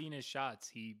hitting his shots,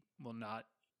 he will not.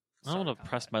 I want to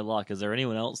press my luck. Is there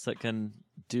anyone else that can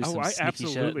do some Oh, I sneaky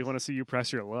absolutely shit? want to see you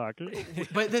press your luck.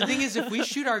 But the thing is, if we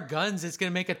shoot our guns, it's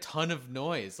gonna make a ton of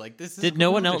noise. Like this is. Did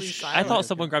no one completely else? silent. I thought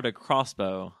someone grabbed a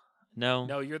crossbow. No.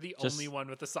 No, you're the Just- only one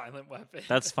with a silent weapon.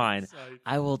 That's fine. So,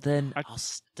 I will then. I'll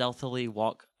stealthily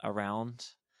walk around.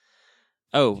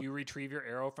 Oh, do you retrieve your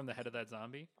arrow from the head of that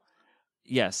zombie?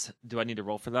 yes. Do I need to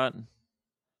roll for that?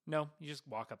 No, you just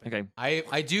walk up. And Okay.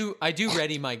 I do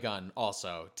ready my gun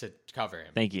also to cover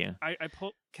him. Thank you. I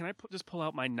pull. Can I just pull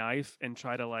out my knife and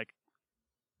try to like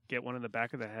get one in the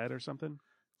back of the head or something?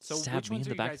 So Stab which me ones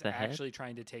in are the you back guys of the head? actually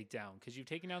trying to take down? Because you've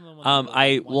taken down the one.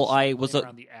 I one was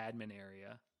around the admin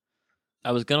area.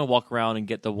 I was gonna walk around and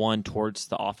get the one towards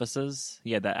the offices.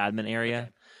 Yeah, that admin area.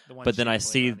 Okay. The one But then I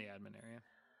shooting see- around the admin area.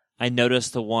 I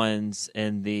noticed the ones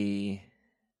in the.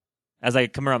 As I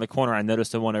come around the corner, I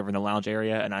noticed the one over in the lounge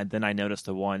area, and I noticed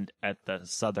the one at the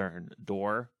southern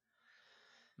door,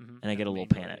 Mhm. and I get a The little main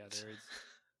door, yeah, panicked. there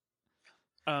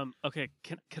is. Okay.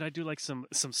 Can I do like some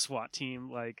SWAT team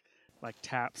like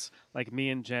taps like me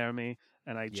and Jeremy,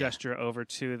 and I gesture over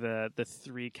to the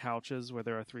 3 couches where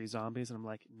there are 3 zombies, and I'm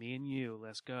like, me and you,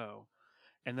 let's go.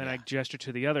 And then I gesture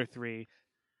to the other 3.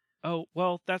 Oh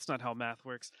well, that's not how math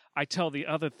works. I tell the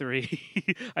other 3.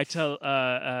 I tell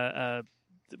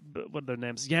what are their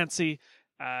names? Yancey,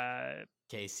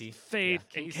 Casey. Faith,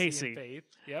 and Casey. and Faith.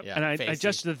 Yep. Yeah. And I Facey.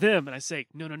 gesture to them and I say,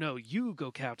 no, you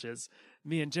go couches.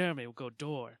 Me and Jeremy will go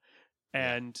door.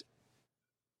 And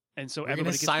so We're gonna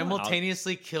everybody gets one.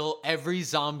 simultaneously kill every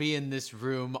zombie in this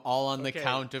room, all on the Okay.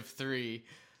 count of 3.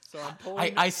 So I'm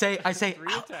pulling. I say,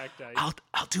 3 attack dice.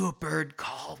 I'll do a bird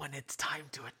call when it's time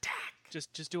to attack.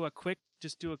 Just do a quick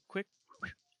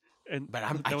and But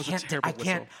that was a terrible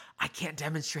whistle. I can't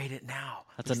demonstrate it now.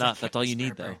 That's because I enough. can't That's all you whisper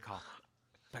need, a bird though. call.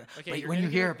 But, Okay, but you're when gonna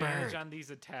you get hear a advantage bird, on these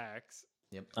attacks.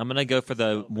 I'm gonna go for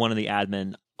the one in the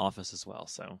admin office as well.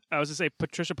 So I was to say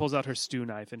Patricia pulls out her stew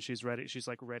knife and she's ready. She's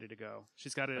like ready to go.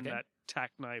 She's got it in Okay. that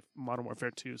tack knife Modern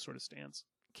Warfare 2 sort of stance.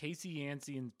 Casey,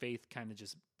 Yancey, and Faith kind of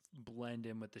just blend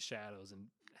in with the shadows and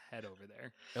head over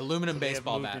there. aluminum They have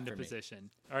baseball moved bat into for me. position.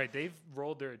 All right, they've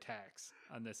rolled their attacks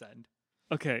on this end.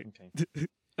 Okay. okay.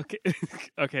 Okay.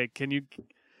 Okay. Can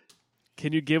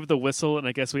you give the whistle and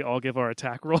I guess we all give our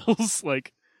attack rolls?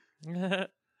 Like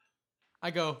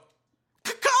I go,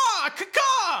 caw!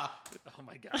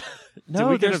 my god! Do No,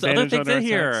 we get there's other advantage on things our in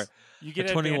here. attacks? You get A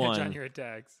advantage 21. on your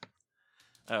attacks.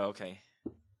 Oh, okay.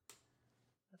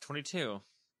 22.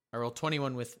 I rolled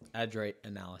 21 with adroit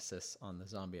analysis on the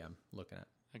zombie I'm looking at.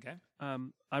 Okay.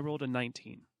 I rolled a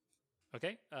 19.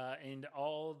 Okay. And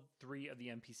all 3 of the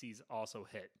NPCs also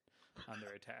hit on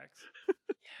their attacks.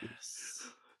 Yes.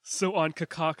 So on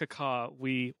Kaka,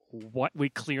 we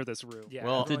clear this room. Yeah.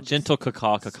 Well, The everyone just gentle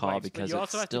caw swipes, caw but because you it's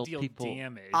also have still to deal people.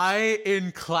 damage. I,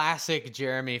 in classic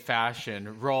Jeremy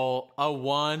fashion, roll a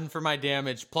 1 for my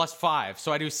damage plus 5.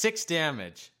 So I do 6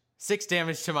 damage. 6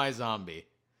 damage to my zombie.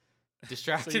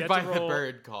 Distracted have by to the roll-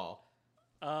 bird call.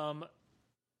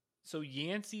 So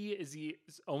Yancey is the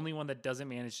only one that doesn't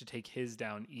manage to take his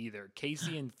down either.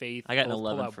 Casey and Faith I got an both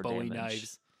 11 pull out for Bowie damage.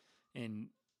 knives and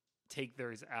take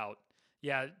theirs out.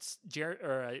 Yeah,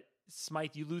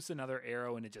 Smythe, you loose another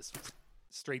arrow and it just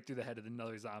straight through the head of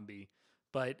another zombie.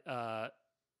 But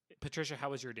Patricia, how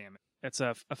was your damage? It's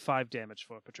a 5 damage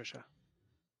for Patricia.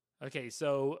 Okay,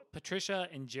 so Patricia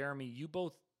and Jeremy, you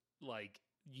both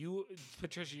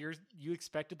Patricia, you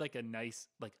expected like a nice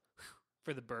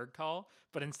for the bird call,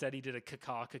 but instead he did a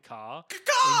caw.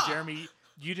 And Jeremy,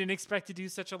 you didn't expect to do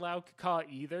such a loud caw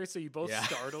either, so you both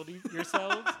startled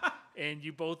yourselves, and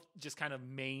you both just kind of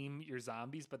maim your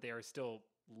zombies, but they are still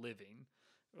living,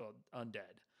 well,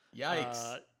 undead.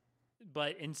 Yikes.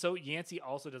 So Yancey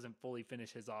also doesn't fully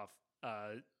finish his off.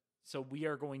 So we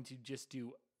are going to just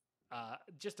do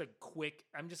just a quick.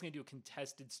 I'm just going to do a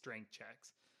contested strength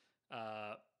checks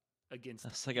against.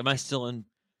 It's like, am I still in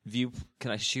view?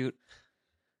 Can I shoot?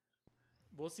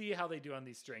 We'll see how they do on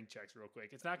these strength checks real quick.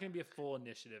 It's not going to be a full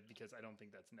initiative because I don't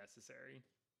think that's necessary.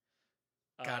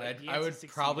 God, I Yancey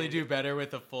would probably succeeded. do better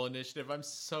with a full initiative. I'm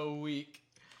so weak.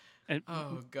 And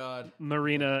Oh, God.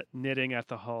 Marina knitting at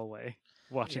the hallway,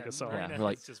 watching us all. Marina Yeah, is we're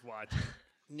like- just watching.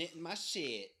 Knitting my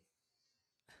shit.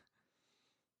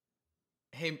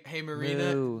 Hey,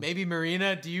 Marina. No. Maybe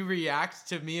Marina, do you react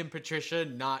to me and Patricia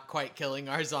not quite killing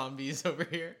our zombies over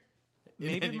here?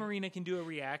 Maybe Marina can do a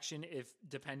reaction if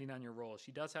depending on your roll.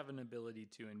 She does have an ability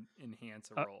to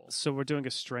enhance a roll. So we're doing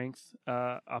a strength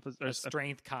A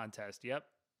strength contest, yep.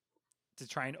 To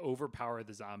try and overpower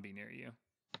the zombie near you.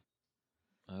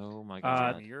 Oh my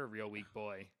god. Jeremy, you're a real weak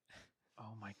boy.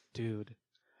 Oh my dude.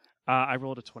 I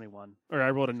rolled a 21. Or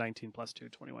I rolled a 19 plus 2,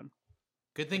 21.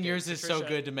 Good thing Okay, yours is so Patricia-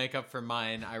 good to make up for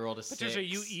mine. I rolled a 6. Patricia,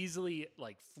 you easily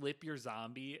flip your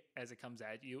zombie as it comes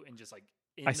at you and just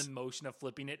in I the s- motion of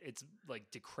flipping it, its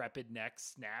decrepit neck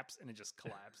snaps and it just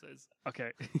collapses.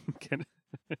 Okay. Can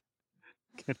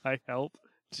I help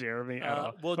Jeremy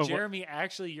out? Jeremy,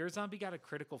 actually, your zombie got a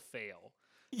critical fail.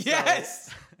 Yes!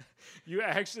 So, you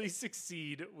actually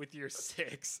succeed with your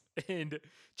 6. And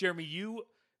Jeremy, you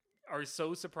are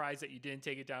so surprised that you didn't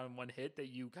take it down in one hit that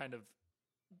you kind of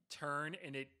turn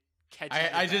and it catches your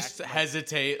I back, just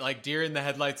hesitate, deer in the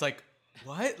headlights,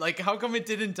 what? How come it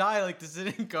didn't die? This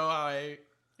didn't go how I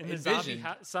and the zombie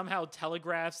envisioned. somehow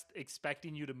telegraphs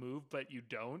expecting you to move, but you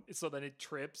don't. So then it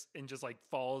trips and just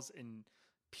falls and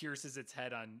pierces its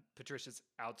head on Patricia's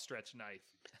outstretched knife.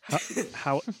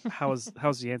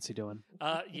 How's Yancey doing?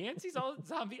 Yancey's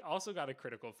zombie also got a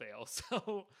critical fail.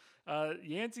 So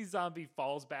Yancey's zombie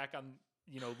falls back on,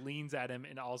 leans at him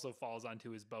and also falls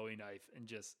onto his Bowie knife and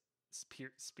just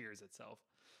spears itself.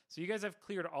 So you guys have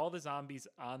cleared all the zombies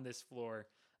on this floor.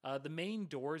 The main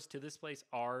doors to this place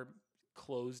are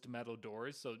closed metal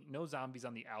doors, so no zombies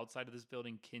on the outside of this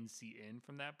building can see in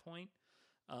from that point.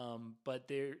 But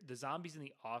the zombies in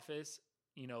the office,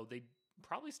 they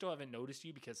probably still haven't noticed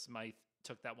you because Smythe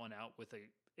took that one out with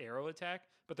a arrow attack,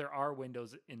 but there are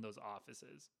windows in those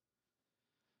offices.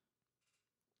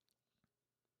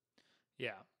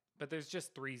 Yeah, but there's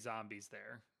just 3 zombies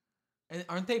there. And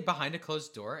aren't they behind a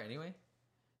closed door anyway?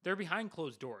 They're behind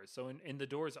closed doors, so and the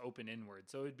doors open inward.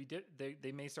 So it'd be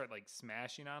they may start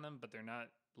smashing on them, but they're not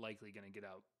likely going to get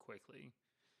out quickly.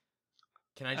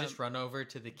 Can I just run over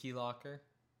to the key locker?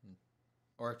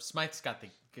 Or Smythe's got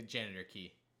the janitor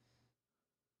key.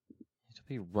 To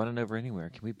be running over anywhere.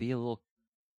 Can we be a little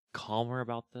calmer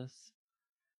about this?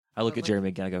 I look But, at Jeremy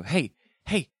again. I go, hey,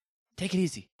 take it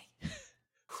easy.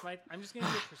 Smythe, I'm just going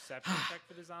to do a perception check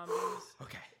for the zombies.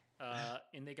 Okay.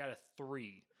 And they got a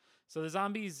 3. So the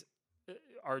zombies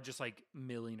are just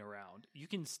milling around. You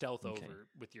can stealth Okay. over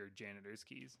with your janitor's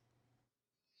keys.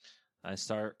 I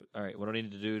start. All right, what do I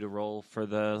need to do to roll for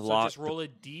the So lock? just roll a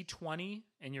d20,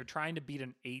 and you're trying to beat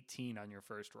an 18 on your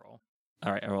first roll.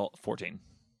 All right, I roll 14.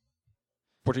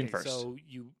 14 Okay, first. So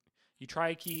you try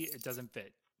a key, it doesn't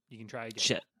fit. You can try again.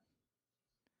 Shit.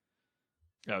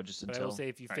 Oh, just But until. I will say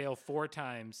if you all right. fail 4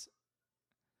 times,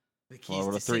 The Well, I keys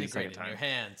rolled a 3 the disintegrated second in your time.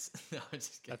 hands. No, I'm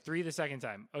just A kidding. 3 the second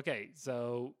time. Okay,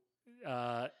 so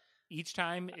each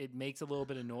time it makes a little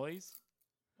bit of noise.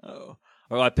 Oh.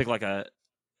 Or I pick like an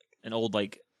old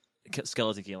like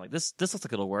skeleton key. I'm like, this looks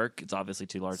like it'll work. It's obviously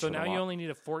too large So for the now you lock. only need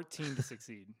a 14 to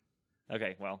succeed.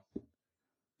 Okay, well. All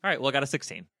right, well, I got a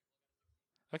 16.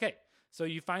 Okay, so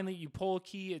you pull a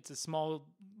key. It's a small,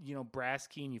 brass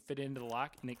key, and you fit it into the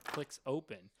lock, and it clicks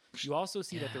open. You also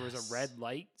see that there was a red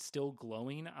light still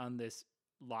glowing on this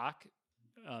lock,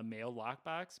 mail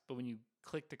lockbox, but when you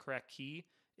click the correct key,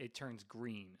 it turns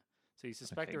green. So you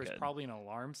suspect Okay, there was good. probably an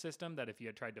alarm system that if you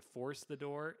had tried to force the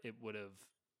door, it would have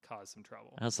caused some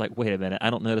trouble. I was like, wait a minute. I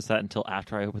don't notice that until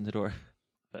after I open the door.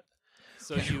 But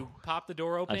So you pop the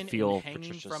door open, feel and hanging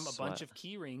Patricia's from a bunch sweat. of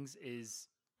key rings is,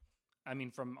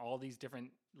 from all these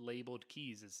different labeled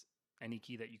keys, is any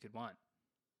key that you could want.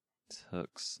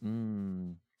 hooks.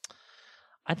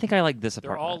 I think I like this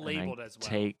They're apartment. all and I labeled as well.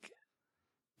 Take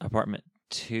apartment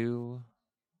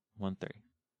 213.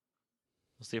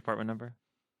 What's the apartment number?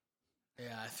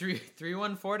 Yeah,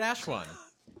 314-1.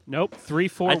 Nope,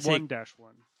 341-1,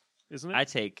 isn't it? I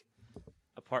take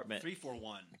apartment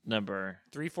 341. number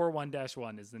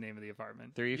 341-1 is the name of the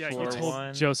apartment. three Yeah, four you told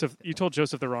one. Joseph. You told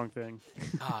Joseph the wrong thing.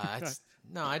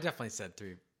 No, I definitely said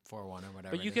 341 or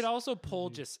whatever. But you it could is. also pull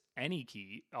just any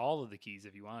key, all of the keys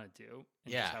if you wanted to,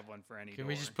 and Yeah. just have one for any Can door.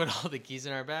 we just put all the keys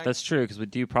in our bag? That's true because we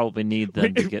do probably need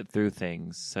them to get through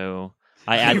things. So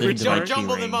I add them to my Don't key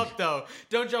jumble them ring. up, though.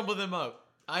 Don't jumble them up.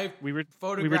 We returned the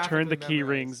photographically key memorized.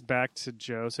 rings back to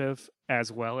Joseph,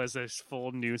 as well as a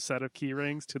full new set of key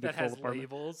rings to the that full has apartment.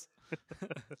 labels.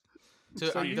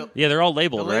 So, Yeah, they're all the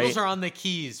labeled, labels right? are on the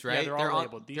keys, right? they're all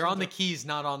labeled. These They're on ones the are- keys,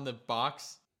 not on the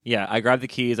box. Yeah, I grab the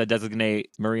keys. I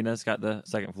designate Marina's got the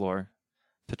second floor.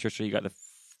 Patricia, you got the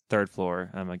third floor.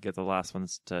 I'm gonna get the last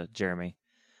ones to Jeremy.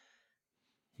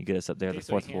 You get us up there, Okay, the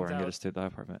so he fourth floor, hands and get out us through the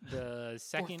apartment. The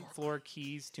second floor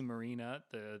keys to Marina,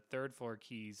 the third floor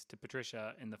keys to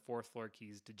Patricia, and the fourth floor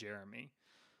keys to Jeremy.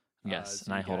 Yes, So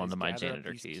and I you hold on guys to my gather up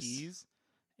janitor these keys.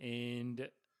 and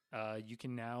you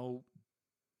can now.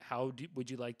 Would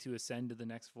you like to ascend to the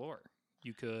next floor?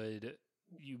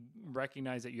 You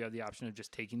recognize that you have the option of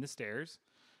just taking the stairs,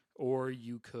 or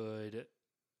you could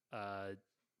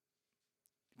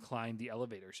climb the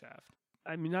elevator shaft.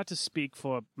 I mean, not to speak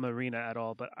for Marina at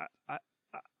all, but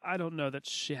I don't know that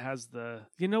she has the.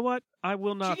 You know what? I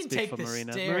will not can speak take for the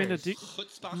Marina. stairs.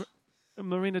 Chutzpah.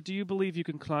 Marina, do you believe you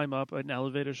can climb up an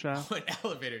elevator shaft? An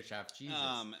elevator shaft. Jesus.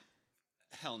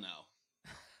 Hell no.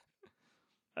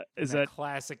 Is That that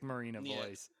classic Marina Yeah.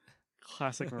 voice?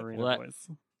 classic Marina Well, voice?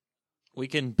 We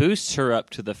can boost her up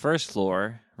to the first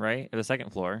floor, right? Or the second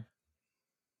floor.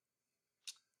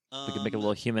 We can make a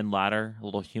little human ladder, a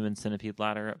little human centipede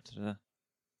ladder up to the.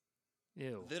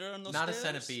 Ew. There are no Not a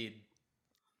stairs? centipede.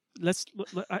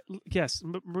 Yes,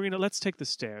 Marina. Let's take the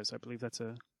stairs. I believe that's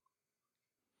a.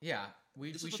 Yeah,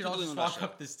 we This is what should all people do just in walk Russia.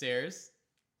 up the stairs.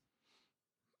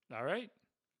 All right.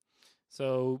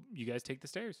 So you guys take the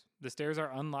stairs. The stairs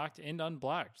are unlocked and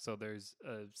unblocked, so there's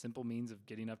a simple means of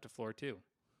getting up to floor 2.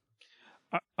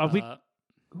 Are we? Uh,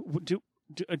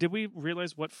 Did we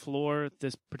realize what floor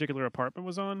this particular apartment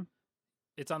was on?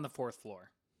 It's on the 4th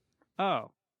floor.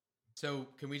 Oh, So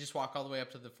can we just walk all the way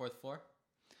up to the 4th floor?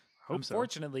 hope so.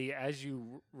 Unfortunately, as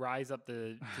you rise up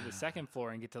to the second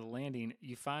floor and get to the landing,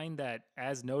 you find that,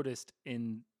 as noticed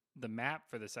in the map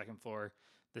for the second floor,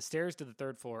 the stairs to the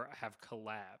 3rd floor have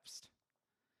collapsed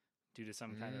due to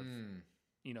some kind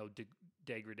of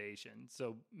degradation.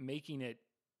 So making it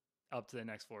up to the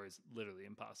next floor is literally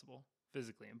impossible,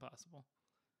 physically impossible.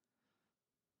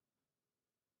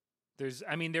 There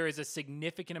is a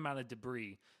significant amount of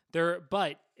debris there,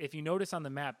 but if you notice on the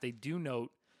map, they do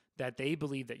note that they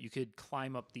believe that you could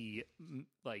climb up the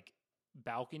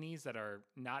balconies that are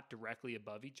not directly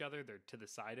above each other; they're to the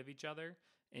side of each other,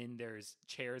 and there's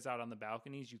chairs out on the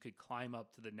balconies. You could climb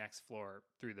up to the next floor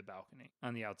through the balcony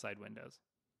on the outside windows.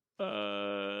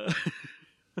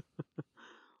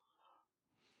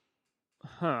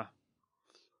 Huh.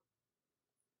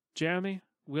 Jeremy,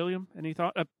 William, any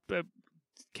thought?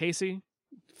 Casey,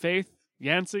 Faith,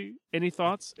 Yancey, any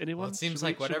thoughts? Anyone? Well, it seems Should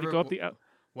like we whatever go up the.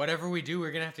 whatever we do,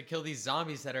 we're gonna have to kill these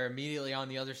zombies that are immediately on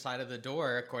the other side of the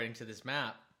door, according to this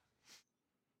map.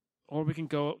 Or we can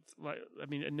go.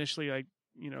 Initially I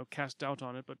cast doubt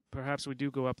on it, but perhaps we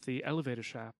do go up the elevator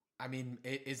shaft. I mean,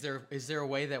 is there a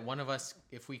way that one of us,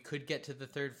 if we could get to the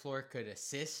 3rd floor, could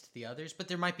assist the others? But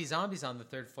there might be zombies on the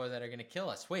 3rd floor that are going to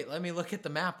kill us. Wait, let me look at the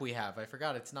map we have. I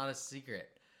forgot. It's not a secret.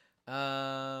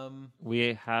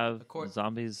 We have Accord-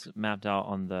 zombies mapped out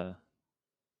on the.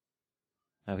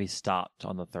 Oh, he stopped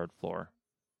on the 3rd floor.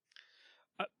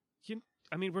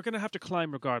 I mean, we're going to have to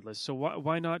climb regardless. So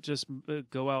why not just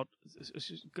go out,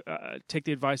 take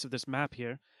the advice of this map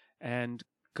here, and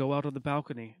go out on the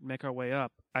balcony, and make our way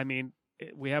up. I mean,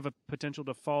 we have a potential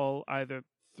to fall either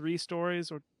 3 stories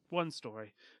or 1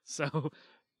 story. So,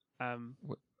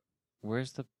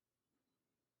 Where's the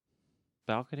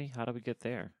balcony? How do we get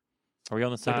there? Are we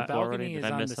on the second The floor already? balcony Did is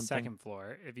I on miss the something? second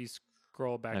floor. If you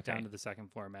scroll back down Okay. to the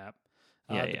second floor map,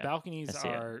 Yeah, the yeah. balconies I see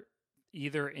it. are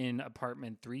either in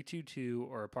apartment 322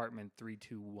 or apartment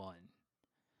 321.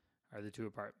 Are the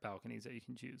 2 balconies that you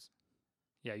can choose.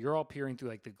 Yeah, you're all peering through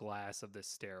like the glass of this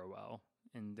stairwell,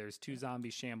 and there's 2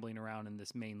 zombies shambling around in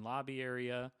this main lobby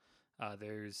area.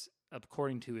 There's,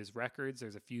 according to his records,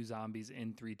 there's a few zombies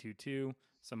in 322,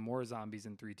 some more zombies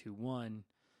in 321,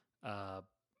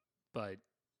 but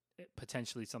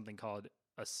potentially something called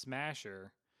a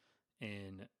smasher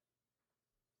in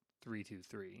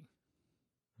 323.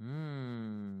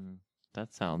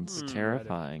 That sounds Hmm.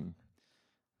 terrifying.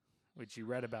 Which you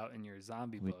read about in your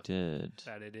zombie We book. did.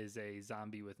 That it is a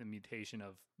zombie with a mutation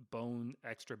of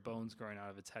extra bones growing out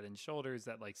of its head and shoulders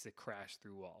that likes to crash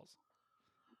through walls.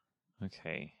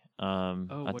 Okay. I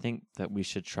what- think that we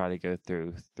should try to go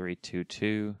through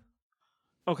 322.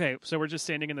 okay, so we're just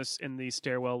standing in the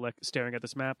stairwell, like staring at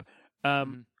this map.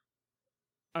 All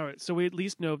right, so we at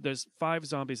least know there's 5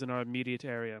 zombies in our immediate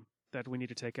area that we need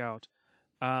to take out.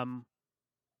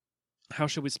 How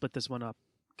should we split this one up,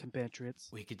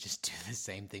 compatriots? We could just do the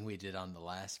same thing we did on the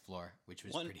last floor, which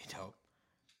was pretty dope.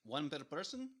 1 per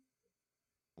person?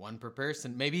 1 per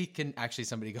person. Maybe can actually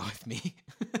somebody go with me,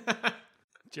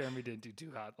 Jeremy didn't do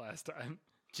too hot last time.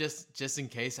 just in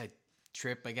case I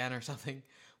trip again or something.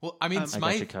 Well, I mean, I got you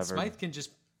Smythe covered. can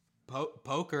just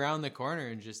poke around the corner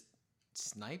and just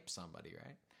snipe somebody,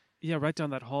 right? Yeah, right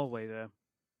down that hallway there.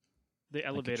 The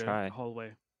elevator try.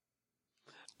 hallway.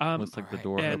 Looks like the alright.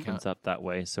 door And- opens up that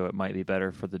way, so it might be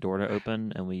better for the door to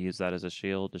open, and we use that as a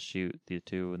shield to shoot the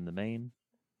 2 in the main.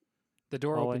 The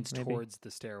door Hallway, opens maybe? towards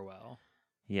the stairwell,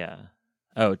 Yeah.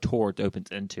 Oh, opens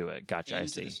into it. Gotcha. I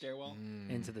Into see. the stairwell?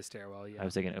 into the stairwell. Yeah. I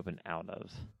was thinking open out of.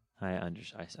 I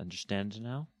understand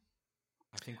now.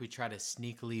 I think we try to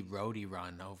sneakily roadie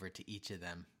run over to each of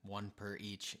them, 1 per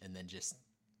each, and then just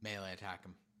melee attack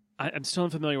them. I'm still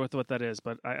unfamiliar with what that is,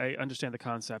 but I understand the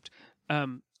concept.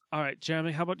 All right,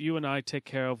 Jeremy, how about you and I take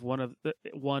care of one,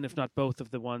 if not both,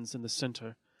 of the ones in the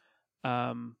center,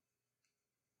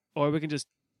 or we can just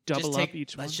double up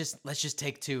each one. Let's just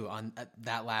take 2 on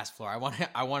that last floor. I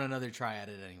want another try at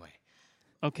it anyway.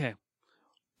 Okay,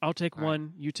 I'll take All right.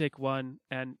 1. You take 1,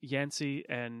 and Yancey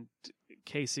and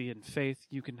Casey and Faith,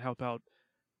 you can help out.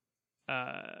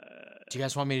 Do you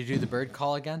guys want me to do the bird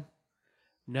call again?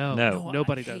 No, No.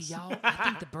 nobody Hey, does. y'all, I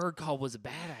think the bird call was a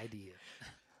bad idea.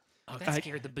 That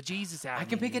scared the bejesus out I of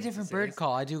can me. pick a different Sis. bird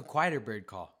call. I do a quieter bird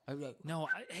call. No,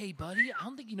 hey, buddy, I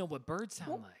don't think you know what birds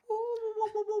sound like.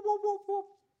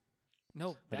 No,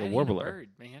 Like that a ain't warbler. bird,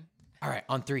 man. All right,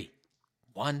 on 3.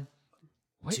 1,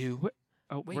 Wait, 2, wait,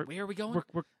 oh, Wait, where are we going?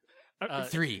 we're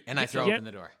 3, and I throw yeah. open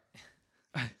the door.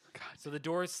 So the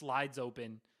door slides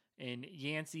open, and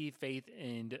Yancey, Faith,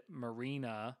 and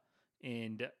Marina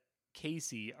and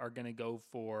Casey are going to go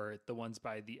for the ones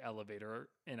by the elevator,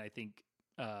 and I think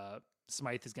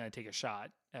Smythe is going to take a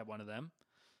shot at one of them.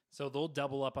 So they'll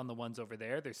double up on the ones over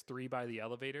there. There's 3 by the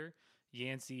elevator.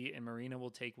 Yancey and Marina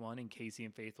will take one, and Casey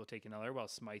and Faith will take another, while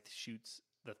Smythe shoots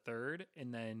the third.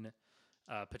 And then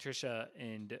Patricia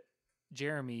and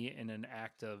Jeremy, in an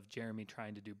act of Jeremy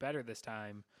trying to do better this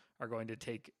time, are going to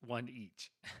take 1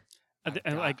 each.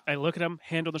 And like I look at him,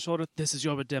 hand on the shoulder. This is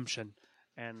your redemption,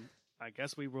 and I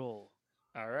guess we roll.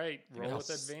 All right, roll with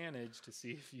Yes. advantage to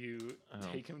see if you Oh.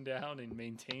 take him down and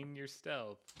maintain your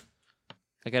stealth.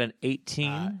 I got an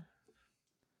 18.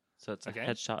 So it's a okay.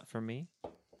 headshot for me.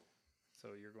 So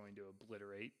you're going to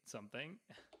obliterate something.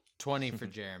 20 for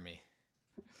Jeremy.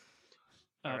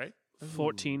 All right.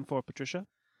 14 for Patricia.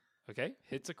 Okay.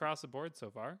 Hits across the board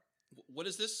so far. What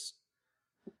is this?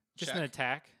 Just check? an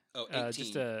attack. Oh, 18.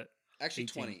 Just a. Actually,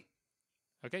 18. 20.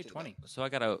 Okay, To the 20 So I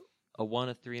got a 1,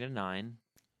 a 3, and a 9.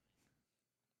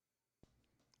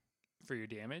 for your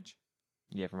damage.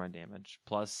 Yeah, for my damage.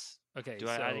 Plus, Okay. do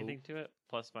I add anything to it?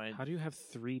 Plus my. How do you have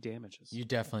 3 damages? You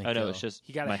definitely Oh no, kill. it's just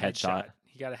He got my a headshot. headshot.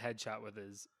 He got a headshot with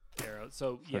his arrow.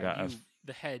 So Forgot yeah, of-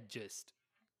 the head just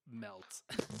melts.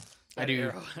 I That do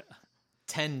arrow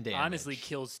 10 damage. honestly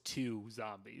kills 2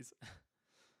 zombies.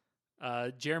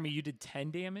 Jeremy, you did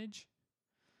 10 damage.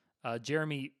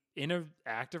 Jeremy, in an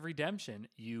act of redemption,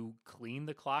 you clean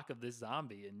the clock of this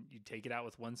zombie and you take it out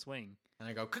with 1 swing. And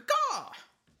I go, caw!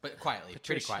 But quietly.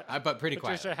 Pretty Patricia- quiet. But pretty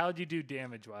Patricia, quiet. how'd you do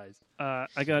damage wise? I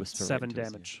got Whisper right 7 into his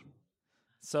ear. damage.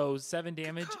 So 7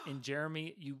 damage, and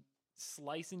Jeremy, you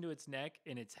slice into its neck,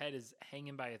 and its head is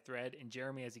hanging by a thread. And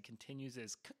Jeremy, as he continues,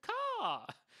 is caw.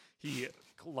 He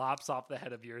lops off the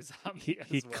head of your zombie.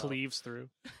 He cleaves through.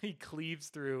 He cleaves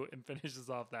through and finishes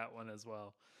off that one as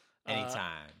well.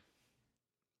 Anytime.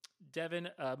 Devin,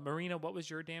 Marina, what was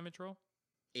your damage roll?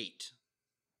 8.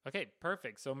 Okay,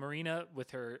 perfect. So Marina,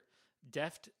 with her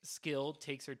deft skill,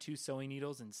 takes her 2 sewing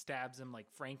needles and stabs him like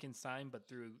Frankenstein, but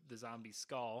through the zombie's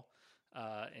skull,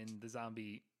 and the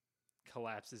zombie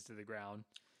collapses to the ground.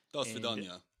 Dos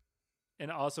Vidania. And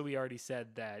also, we already said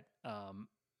that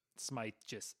Smythe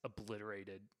just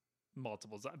obliterated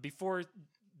multiple before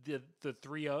the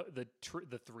trio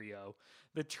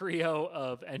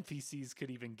of NPCs could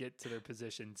even get to their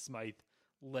position. Smythe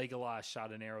Legolas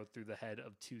shot an arrow through the head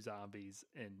of 2 zombies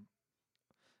and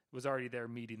was already there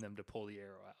meeting them to pull the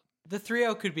arrow out. The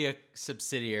 3-0 could be a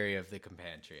subsidiary of the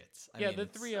compatriots. I mean, the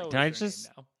 3-0 Can I is their just-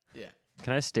 name now. Yeah.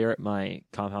 Can I stare at my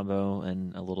compound bow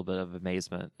in a little bit of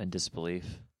amazement and disbelief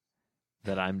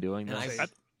that I'm doing And this?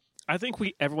 I think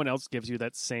everyone else gives you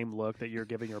that same look that you're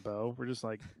giving your bow. We're just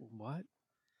like, what?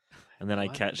 And then I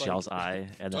What? catch Like- Xiao's eye,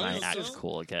 and then I Oh, act so?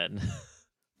 cool again.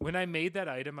 When I made that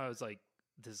item, I was like,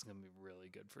 this is going to be really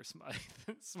good for Smythe.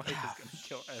 Smythe is going to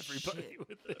kill everybody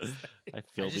with this thing. I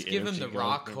feel I just the give him energy the going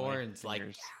rock through my horns, like,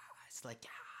 fingers. it's like,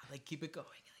 like keep it going.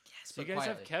 Like, yes, So you but guys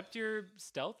have quietly. kept your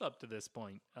stealth up to this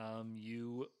point.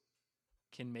 You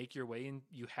can make your way in.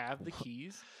 You have the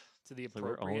keys to the So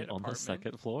we're appropriate on the apartment.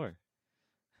 second floor.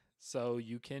 So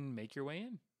you can make your way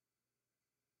in.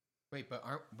 Wait,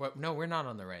 no, we're not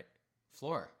on the right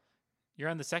floor. You're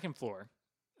on the second floor.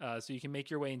 So you can make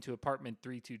your way into apartment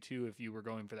 322 if you were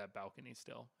going for that balcony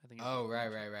still. I think. Oh, right.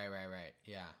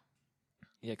 Yeah.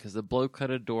 Yeah, because the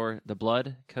blood-coated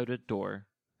door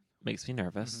makes me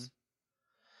nervous.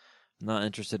 Mm-hmm. Not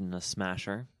interested in a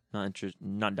smasher.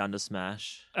 Not down to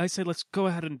smash. I say let's go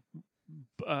ahead and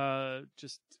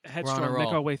just on a headstrong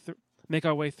roll. make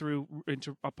our way through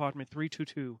into apartment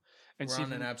 322 and We're see on if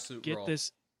we an can absolute get roll.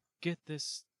 this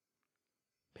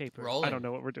paper. I Rolling. don't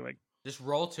know what we're doing. Just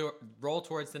roll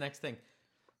towards the next thing.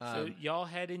 So y'all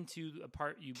head into a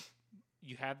part.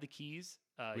 You have the keys.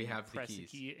 We you have the press keys.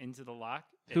 key into the lock.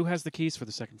 Who has the keys for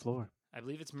the second floor? I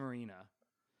believe it's Marina.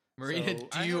 Marina, So-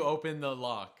 do you open the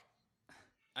lock?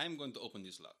 I'm going to open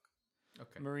this lock.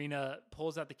 Okay. Marina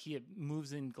pulls out the key. It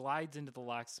moves in, glides into the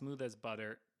lock, smooth as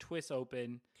butter. Twists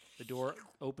open. The door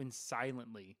opens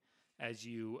silently as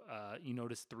you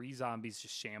notice 3 zombies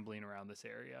just shambling around this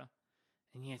area.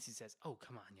 And Yancey says, "Oh,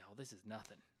 come on, y'all. This is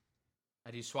nothing."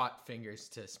 I do swat fingers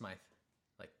to Smythe.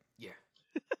 Like, yeah.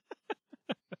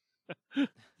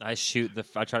 I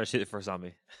try to shoot the first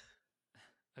zombie.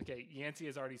 Okay, Yancey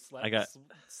has already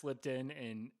slipped in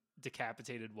and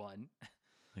decapitated one.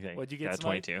 Okay, What'd you get, got a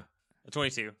Smythe? 22. A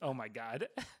 22. Oh my god.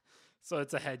 So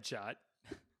it's a headshot.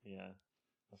 Yeah.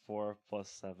 A 4 plus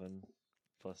 7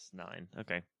 plus 9.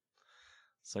 Okay.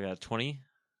 So I got a 20.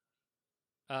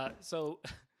 So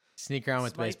Sneak around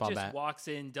with Smythe baseball just bat. walks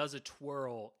in, does a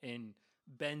twirl, and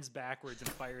bends backwards and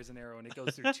fires an arrow, and it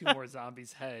goes through 2 more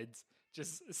zombies' heads,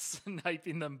 just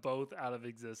sniping them both out of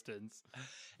existence.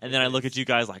 And then I look at you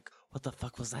guys like, what the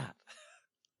fuck was that?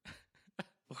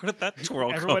 Where did that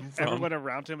twirl come from? Everyone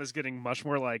around him is getting much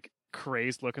more like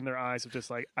crazed look in their eyes of just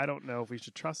like, I don't know if we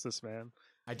should trust this man.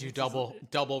 I do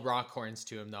double rock horns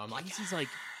to him though. I'm like, Yancey's like,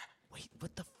 wait,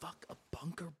 what the fuck? A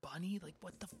bunker bunny? Like,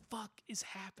 what the fuck is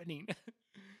happening?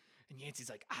 And Yancey's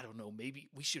like, I don't know. Maybe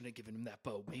we shouldn't have given him that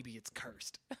bow. Maybe it's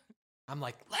cursed. I'm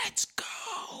like, let's go.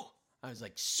 I was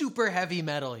like, super heavy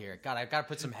metal here. God, I've got to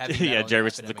put some heavy metal. Yeah, in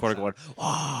Jerry's the in the epidemic corner sound.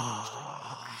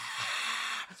 going,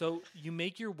 So you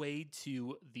make your way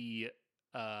to the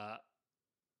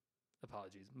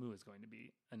apologies, Moo is going to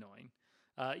be annoying.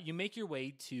 You make your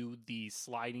way to the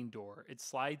sliding door. It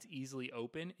slides easily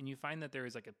open, and you find that there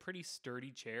is like a pretty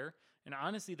sturdy chair. And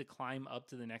honestly, the climb up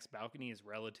to the next balcony is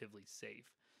relatively safe.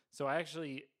 So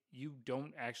you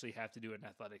don't actually have to do an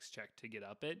athletics check to get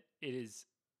up it.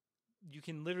 You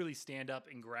can literally stand up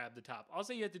and grab the top. I'll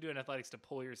say you have to do an athletics to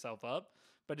pull yourself up,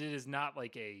 but it is not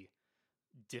like a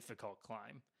difficult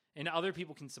climb. And other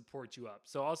people can support you up.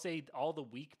 So I'll say all the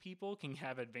weak people can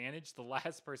have advantage. The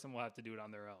last person will have to do it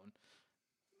on their own.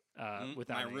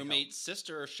 Without My any roommate's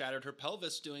sister shattered her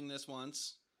pelvis doing this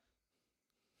once.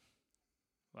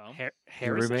 help. Well, your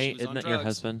Harrison? roommate, was on isn't that your drugs.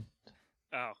 husband?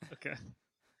 Oh, okay.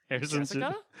 Harrison's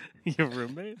Jessica? your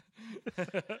roommate?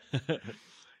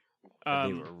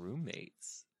 They were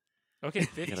roommates. Okay,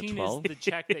 15 is 12? the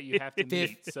check that you have to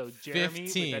meet. So Jeremy,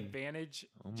 15. with advantage,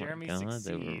 Oh my Jeremy god, they were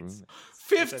succeeds. roommates.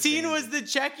 15 was the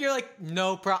check. You're like,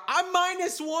 no problem. I'm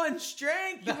 -1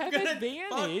 strength. You I'm have gonna advantage.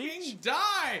 fucking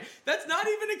die. That's not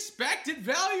even expected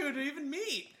value to even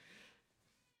meet.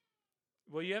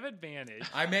 Well, you have advantage.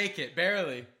 I make it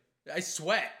barely. I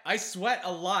sweat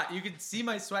a lot. You can see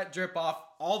my sweat drip off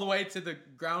all the way to the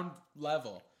ground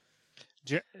level.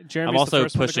 Jeremy's I'm the also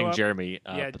first one to go pushing up? Jeremy.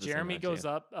 Up Yeah, at the same Jeremy time, goes too.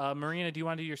 up. Marina, do you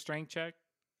want to do your strength check?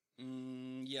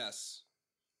 Yes.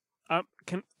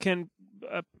 Can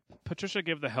Patricia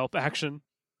give the help action?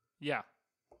 Yeah.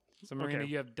 So Marina,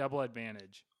 Okay. you have double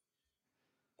advantage.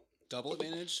 Double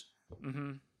advantage.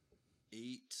 Mm-hmm.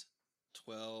 8,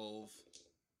 12,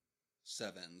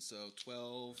 7. So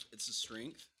 12. It's a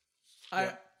strength.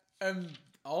 I am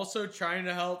also trying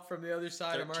to help from the other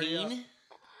side. I'm already up.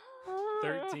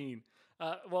 13.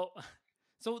 Well,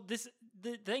 so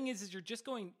the thing is you're just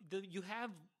going. You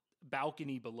have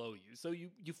balcony below you, so you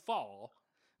fall,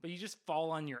 but you just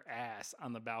fall on your ass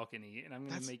on the balcony, and I'm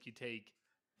going to make you take.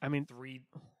 I mean,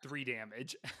 three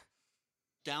damage.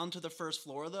 Down to the first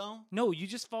floor, though? No, you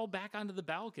just fall back onto the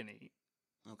balcony.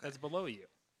 Okay. That's below you.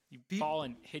 You fall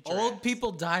and hit your Old ass.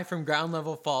 people die from ground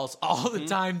level falls all the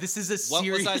time. This is a What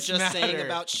serious was I just saying matter.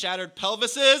 about shattered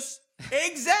pelvises?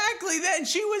 Exactly. Then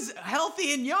she was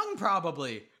healthy and young,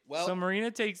 probably. Well, So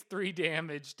Marina takes 3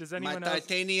 damage. Does my anyone else?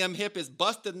 titanium hip is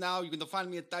busted now. You can find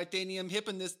me a titanium hip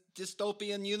in this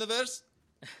dystopian universe.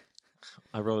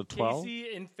 I rolled a 12.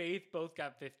 Casey and Faith both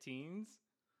got 15s,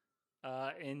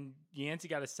 and Yancey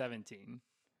got a 17.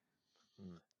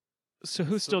 so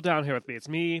who's still down here with me? It's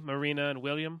me, Marina, and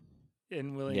William.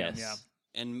 And William, Yes.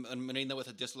 And Marina with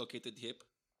a dislocated hip.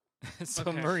 yeah. So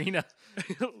Okay. Marina,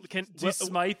 do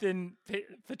Smythe and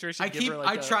Patricia give her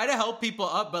I like try to help people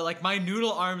up, but like my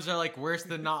noodle arms are like worse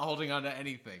than not holding on to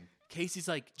anything. Casey's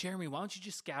like, Jeremy, why don't you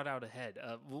just scout out ahead?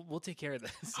 We'll take care of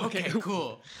this. Okay,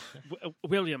 cool.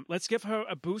 William, let's give her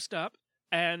a boost up.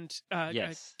 And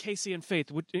Yes. Casey and Faith,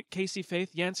 Faith,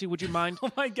 Yancey, would you mind? Oh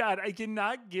my God, I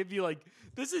cannot give you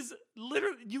this is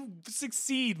literally you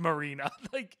succeed, Marina.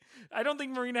 I don't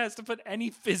think Marina has to put any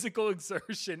physical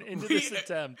exertion into this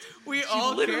attempt. We She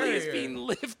all literally carry is her. being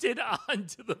lifted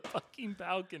onto the fucking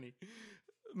balcony.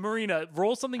 Marina,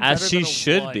 roll something As better she than a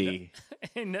should 1, be.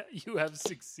 and you have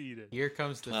succeeded. Here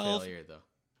comes the 12. failure, though.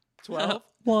 12.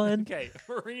 1. Okay,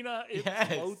 Marina, it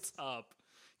Yes. floats up.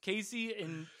 Casey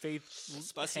and Faith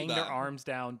Spasiba. hang their arms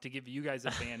down to give you guys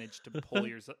advantage to pull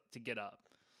yours to get up.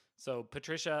 So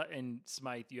Patricia and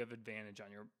Smythe, you have advantage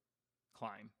on your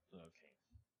climb.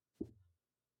 Okay.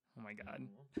 Oh my God.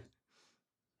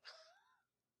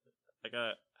 I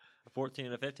got a 14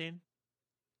 and a 15.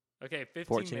 Okay, 15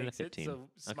 14 and a makes 15. it. So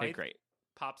Smythe Okay, great.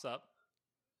 pops up.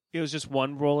 It was just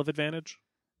one roll of advantage.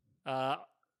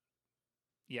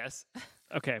 Yes.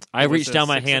 Okay. I It was reached a down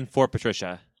my 6 hand for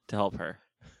Patricia to help her.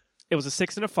 It was a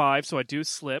 6 and a 5, so I do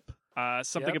slip.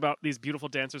 Something Yep. about these beautiful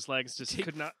dancers' legs just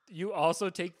could not. You also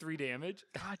take 3 damage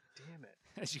God damn it!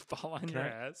 as you fall on Can your I-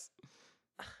 ass.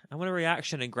 I want a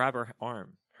reaction and grab her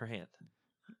arm, her hand.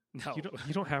 No.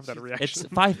 You don't have that It's reaction.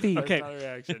 5 feet. That's Okay. not a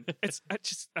reaction. I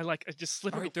just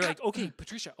slip. All and right, go, they're like, okay,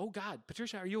 Patricia. Oh God,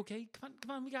 Patricia, are you okay? Come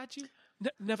on, we got you.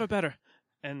 Never better.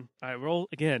 And I roll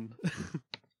again.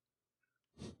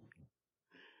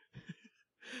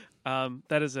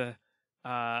 That is a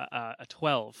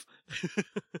 12.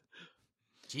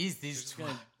 Jeez, these.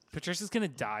 Patricia's gonna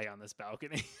die on this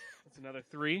balcony. That's another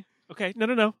 3. Okay,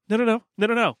 no.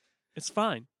 It's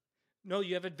fine. No,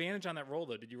 you have advantage on that roll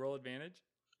though. Did you roll advantage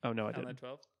Oh no, I on didn't. that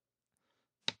 12?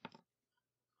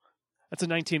 That's a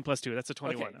 19 plus 2. That's a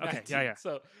 21. Okay, 19. yeah.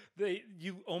 So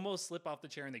you almost slip off the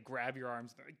chair and they grab your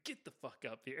arms. And they're like, get the fuck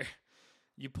up here.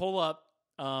 You pull up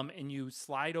and you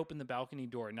slide open the balcony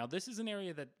door. Now this is an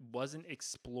area that wasn't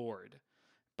explored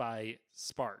by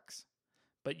Sparks,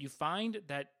 but you find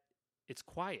that it's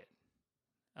quiet.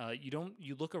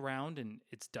 You look around and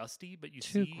it's dusty, but you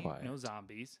Too see quiet. no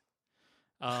zombies.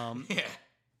 Yeah.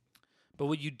 But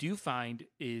what you do find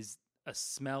is a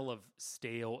smell of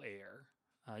stale air.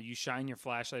 You shine your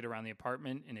flashlight around the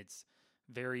apartment, and it's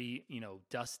very,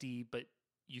 dusty. But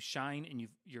you shine, and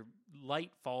your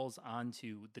light falls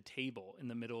onto the table in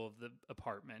the middle of the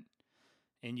apartment,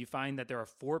 and you find that there are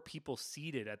 4 people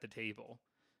seated at the table,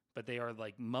 but they are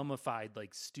like mummified,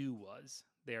 like Stu was.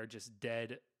 They are just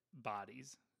dead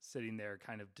bodies sitting there,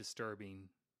 kind of disturbing,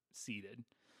 seated.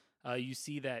 You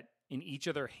see that in each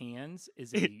of their hands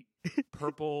is a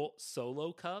purple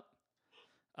Solo cup.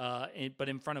 But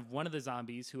in front of one of the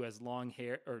zombies who has long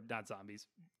hair, or not zombies,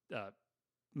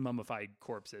 mummified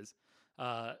corpses,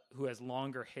 who has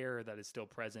longer hair that is still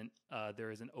present,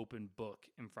 there is an open book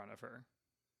in front of her.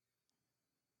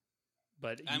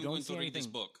 But you I'm don't going see to read anything this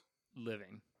book.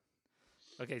 living.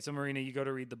 Okay, so Marina, you go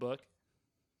to read the book.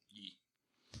 Ye-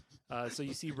 So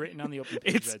you see written on the open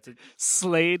page It's that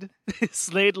it's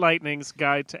Slade Lightning's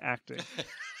Guide to Acting.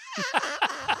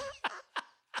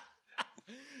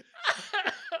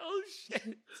 oh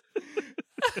shit!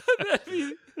 That'd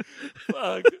be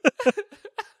fuck.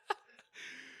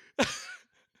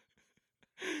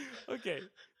 Okay,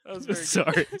 that was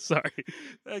very good. Sorry.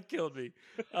 That killed me.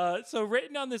 So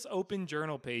written on this open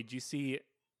journal page, you see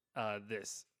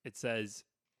this. It says,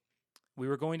 "We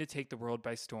were going to take the world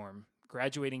by storm.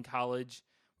 Graduating college,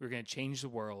 we were going to change the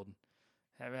world.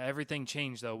 Everything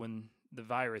changed though when the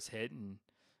virus hit, and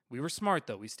we were smart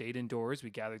though. We stayed indoors, we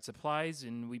gathered supplies,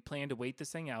 and we planned to wait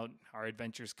this thing out. Our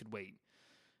adventures could wait.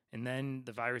 And then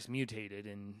the virus mutated,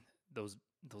 and those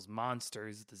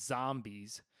monsters, the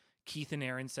zombies. Keith and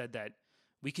Aaron said that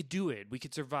we could do it. We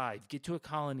could survive, get to a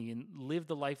colony, and live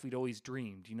the life we'd always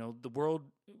dreamed. You know, the world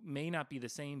may not be the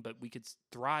same, but we could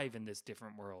thrive in this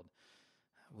different world.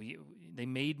 They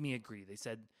made me agree. They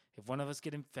said if one of us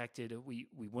get infected, we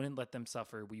wouldn't let them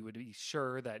suffer. We would be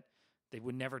sure that they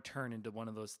would never turn into one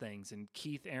of those things. And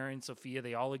Keith, Aaron, Sophia,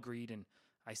 they all agreed. And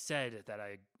I said that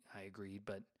I agreed,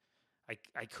 but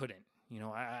I couldn't. You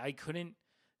know, I couldn't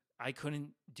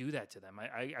do that to them.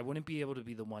 I wouldn't be able to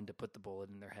be the one to put the bullet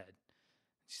in their head.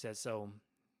 She says, so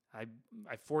I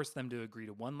forced them to agree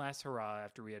to one last hurrah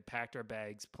after we had packed our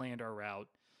bags, planned our route,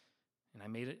 and I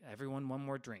made everyone one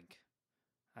more drink.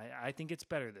 I think it's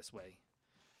better this way.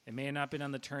 It may have not been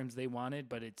on the terms they wanted,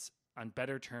 but it's on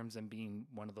better terms than being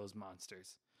one of those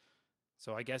monsters.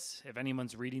 So I guess if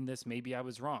anyone's reading this, maybe I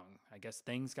was wrong. I guess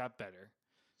things got better.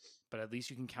 But at least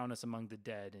you can count us among the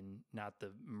dead and not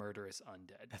the murderous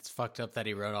undead. That's fucked up that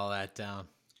he wrote all that down.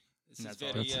 This is That's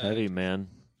all. very, That's heavy, man.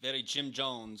 very Jim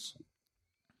Jones.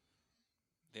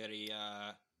 Very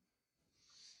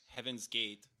Heaven's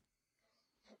Gate.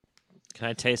 Can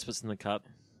I taste what's in the cup?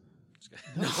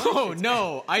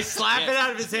 No. I slap it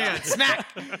out of his hand. Smack.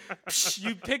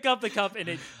 You pick up the cup and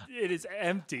it is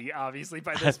empty, obviously,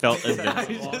 by I this felt point. That was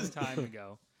a invincible. long time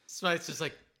ago. Smite's just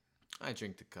like, I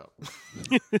drink the cup.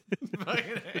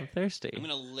 I'm thirsty. I'm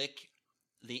gonna lick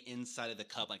the inside of the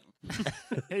cup like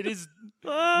It is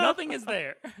nothing is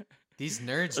there. These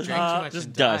nerds drank too much just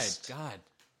and dust. died.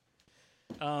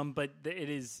 God. But it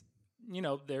is,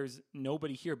 there's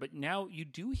nobody here. But now you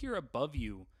do hear above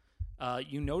you.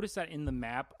 You notice that in the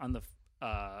map on the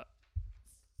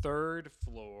third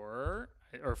floor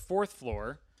or fourth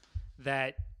floor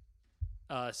that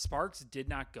Sparks did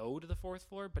not go to the fourth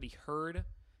floor, but he heard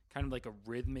kind of like a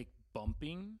rhythmic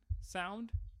bumping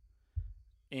sound,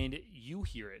 and you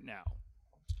hear it now.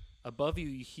 Above you,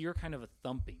 you hear kind of a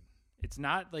thumping. It's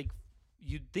not like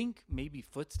you'd think maybe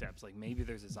footsteps, like maybe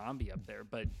there's a zombie up there,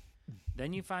 but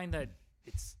then you find that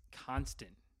it's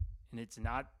constant and it's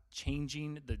not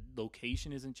changing. The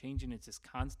location isn't changing. It's this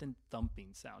constant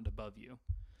thumping sound above you.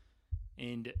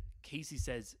 And Casey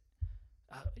says,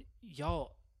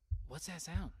 y'all, what's that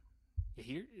sound? You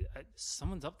hear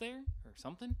someone's up there or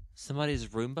something? Somebody's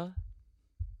Roomba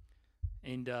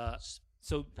And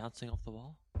so bouncing off the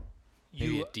wall.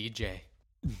 Maybe you a DJ.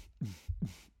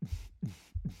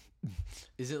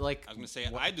 Is it like I was gonna say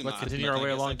I do Let's not. continue but our I way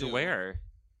guess I along to do. where?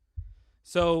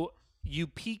 So you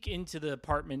peek into the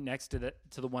apartment next to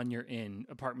the one you're in,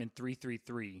 apartment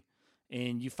 333,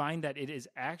 and you find that it is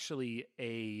actually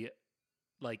a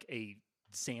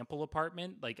sample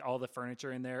apartment. Like all the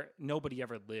furniture in there, nobody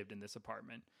ever lived in this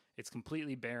apartment. It's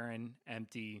completely barren,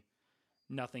 empty,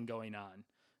 nothing going on.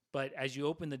 But as you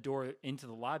open the door into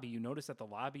the lobby, you notice that the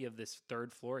lobby of this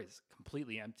third floor is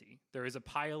completely empty. There is a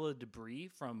pile of debris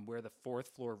from where the fourth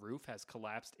floor roof has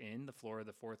collapsed in. The floor of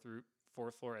the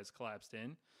fourth floor has collapsed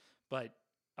in. But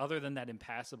other than that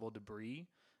impassable debris,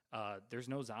 there's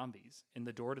no zombies. And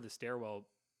the door to the stairwell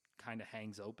kind of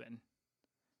hangs open.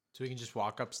 so we can just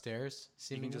walk upstairs? You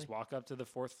Seemingly? can just walk up to the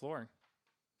fourth floor.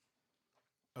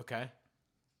 Okay.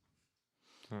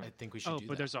 I think we should do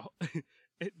but that. there's a.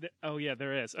 Oh yeah,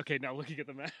 there is. Okay, now looking at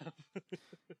the map, I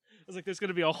was like, "There's going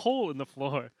to be a hole in the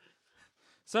floor."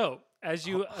 So as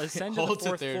you ascend to the Hold to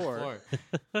fourth third floor,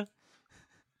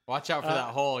 Watch out for that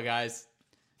hole, guys.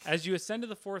 as you ascend to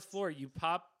the fourth floor, you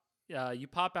pop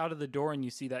out of the door and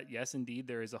you see that yes, indeed,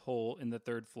 there is a hole in the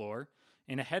third floor.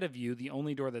 And ahead of you, the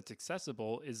only door that's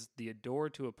accessible is the door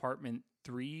to apartment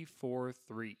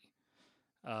 343.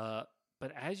 But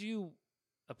as you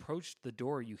approach the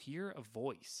door, you hear a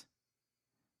voice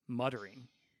muttering.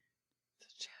 The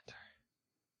chanter.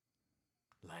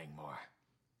 Langmore.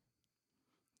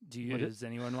 Does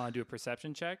anyone want to do a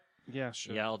perception check? Yeah,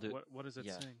 sure. Yeah, I'll do. What is it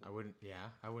yeah. saying? I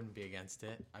wouldn't be against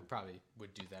it. I probably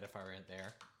would do that if I weren't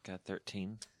there. Got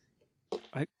 13.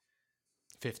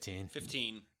 15.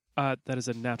 15. That is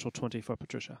a natural 20 for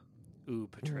Patricia. Ooh,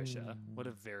 Patricia. What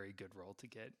a very good roll to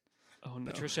get. Oh,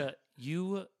 no. Patricia,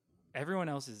 everyone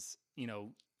else is, not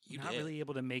did. really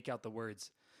able to make out the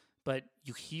words, but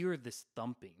you hear this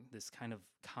thumping, this kind of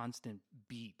constant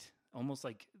beat, almost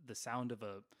like the sound of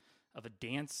a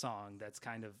dance song that's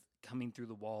kind of coming through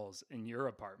the walls in your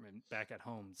apartment back at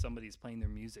home. Somebody's playing their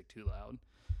music too loud.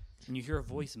 And you hear a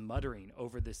voice muttering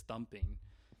over this thumping.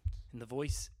 And the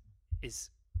voice is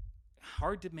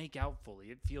hard to make out fully.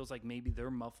 It feels like maybe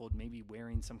they're muffled, maybe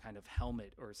wearing some kind of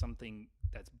helmet or something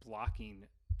that's blocking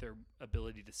their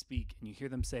ability to speak. And you hear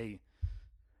them say,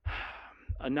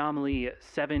 Anomaly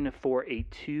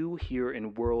 7482 here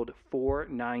in world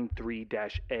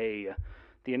 493-A.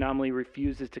 The anomaly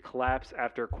refuses to collapse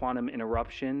after a quantum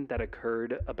interruption that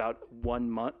occurred about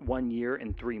 1 year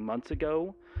and 3 months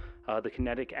ago. The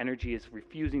kinetic energy is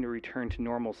refusing to return to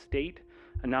normal state.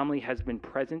 Anomaly has been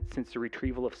present since the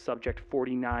retrieval of subject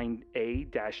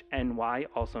 49A-NY,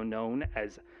 also known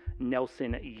as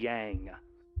Nelson Yang.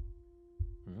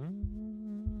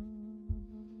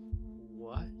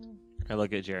 What? I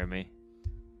look at Jeremy.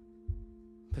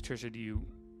 Patricia, do you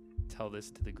tell this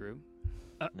to the group?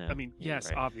 No, I mean, yeah, yes,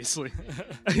 right. obviously.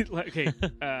 Okay.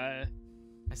 I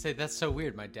say, that's so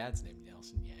weird. My dad's named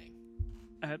Nelson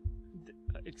Yang.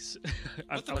 It's,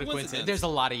 What's the What a coincidence? coincidence. There's a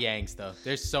lot of Yangs, though.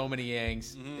 There's so many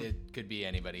Yangs. Mhm. It could be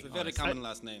anybody. It's a very honestly. common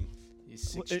last name.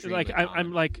 It's Like extremely I'm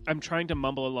common. I'm trying to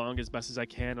mumble along as best as I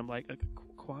can. I'm like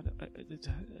quad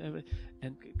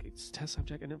and it's test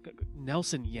subject and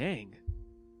Nelson Yang.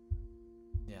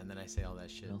 Yeah, and then I say all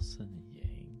that shit. Nelson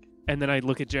Yang. And then I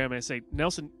look at Jeremy and I say,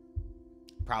 Nelson.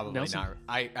 Probably Nelson? not.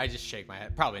 I just shake my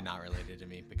head. Probably not related to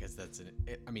me because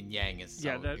Yang is so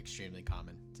Yeah, that- extremely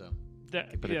common. So,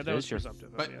 That, But yeah, if that it was is your-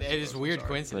 presumptive. but Yeah, it is I'm weird sorry. But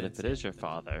coincidence. if it is your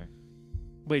father,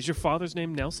 Wait, is your father's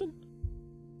name Nelson?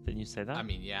 didn't you say that? I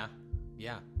mean, yeah,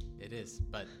 it is.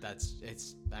 But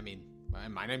it's. I mean,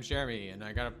 my name's Jeremy, and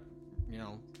I got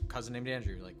a, cousin named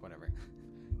Andrew. Like whatever.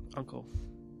 Uncle.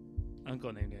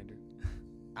 Uncle named Andrew.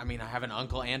 I mean, I have an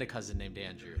uncle and a cousin named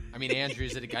Andrew. I mean,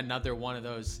 Andrew's another one of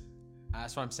those.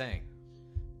 That's what I'm saying.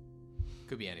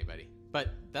 Could be anybody, but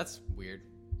that's weird.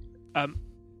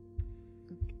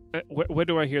 Where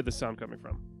do I hear the sound coming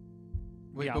from?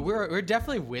 Wait, Yeah. but we're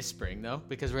definitely whispering though,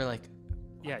 because we're like,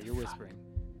 Yeah, you're whispering.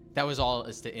 that was all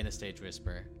in a stage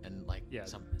whisper, and like, Yeah.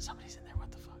 somebody's in there.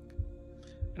 What the fuck?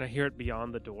 And I hear it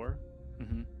beyond the door.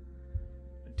 Mm-hmm.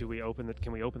 Can we open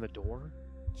the door?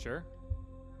 Sure.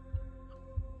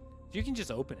 You can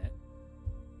just open it.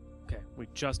 Okay, we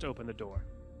just opened the door.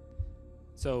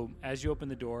 So as you open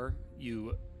the door,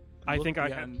 you. I look think I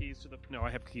have beyond- keys to the. No,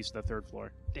 I have keys to the third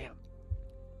floor. Damn.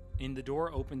 And the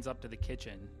door opens up to the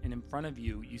kitchen, and in front of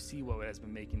you, you see what has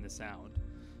been making the sound.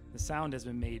 The sound has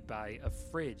been made by a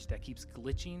fridge that keeps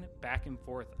glitching back and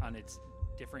forth on its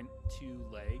different two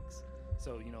legs.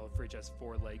 So, a fridge has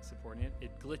 4 legs supporting it.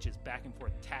 It glitches back and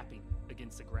forth, tapping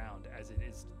against the ground as it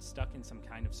is stuck in some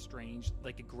kind of strange,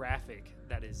 like a graphic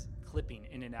that is clipping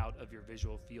in and out of your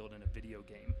visual field in a video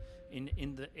game.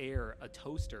 In the air, a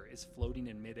toaster is floating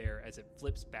in midair as it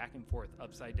flips back and forth,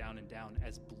 upside down and down,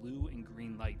 as blue and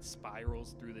green light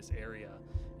spirals through this area.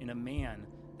 And a man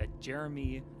that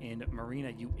Jeremy and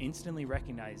Marina, you instantly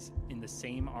recognize in the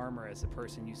same armor as the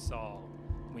person you saw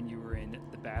when you were in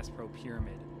the Bass Pro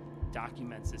Pyramid,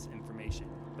 documents this information.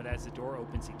 But as the door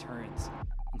opens, he turns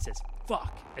and says,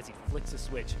 "Fuck," as he flicks a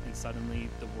switch, and suddenly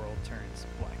the world turns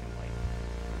black and white.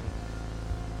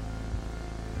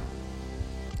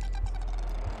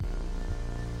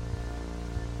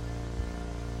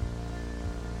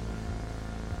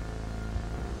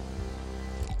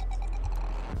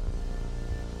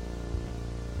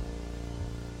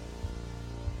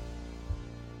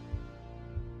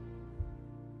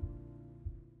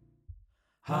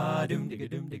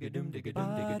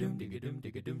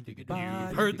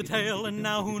 You've heard the tale, and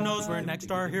now who knows where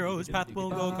next our hero's path will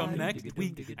go. Come next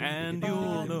week, and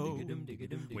you'll know.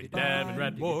 With Devin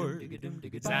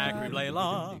Redboard, Zachary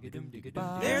Blaylock,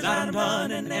 there's Adam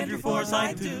Dunn and Andrew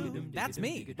Forsythe too. That's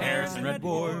me, Harrison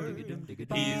Redboard.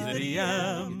 He's the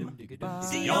DM.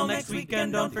 See y'all next week,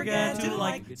 and don't forget to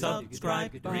like,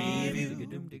 subscribe, review.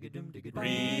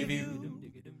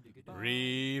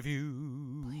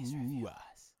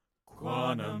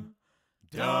 Quantum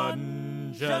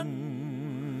Dungeon.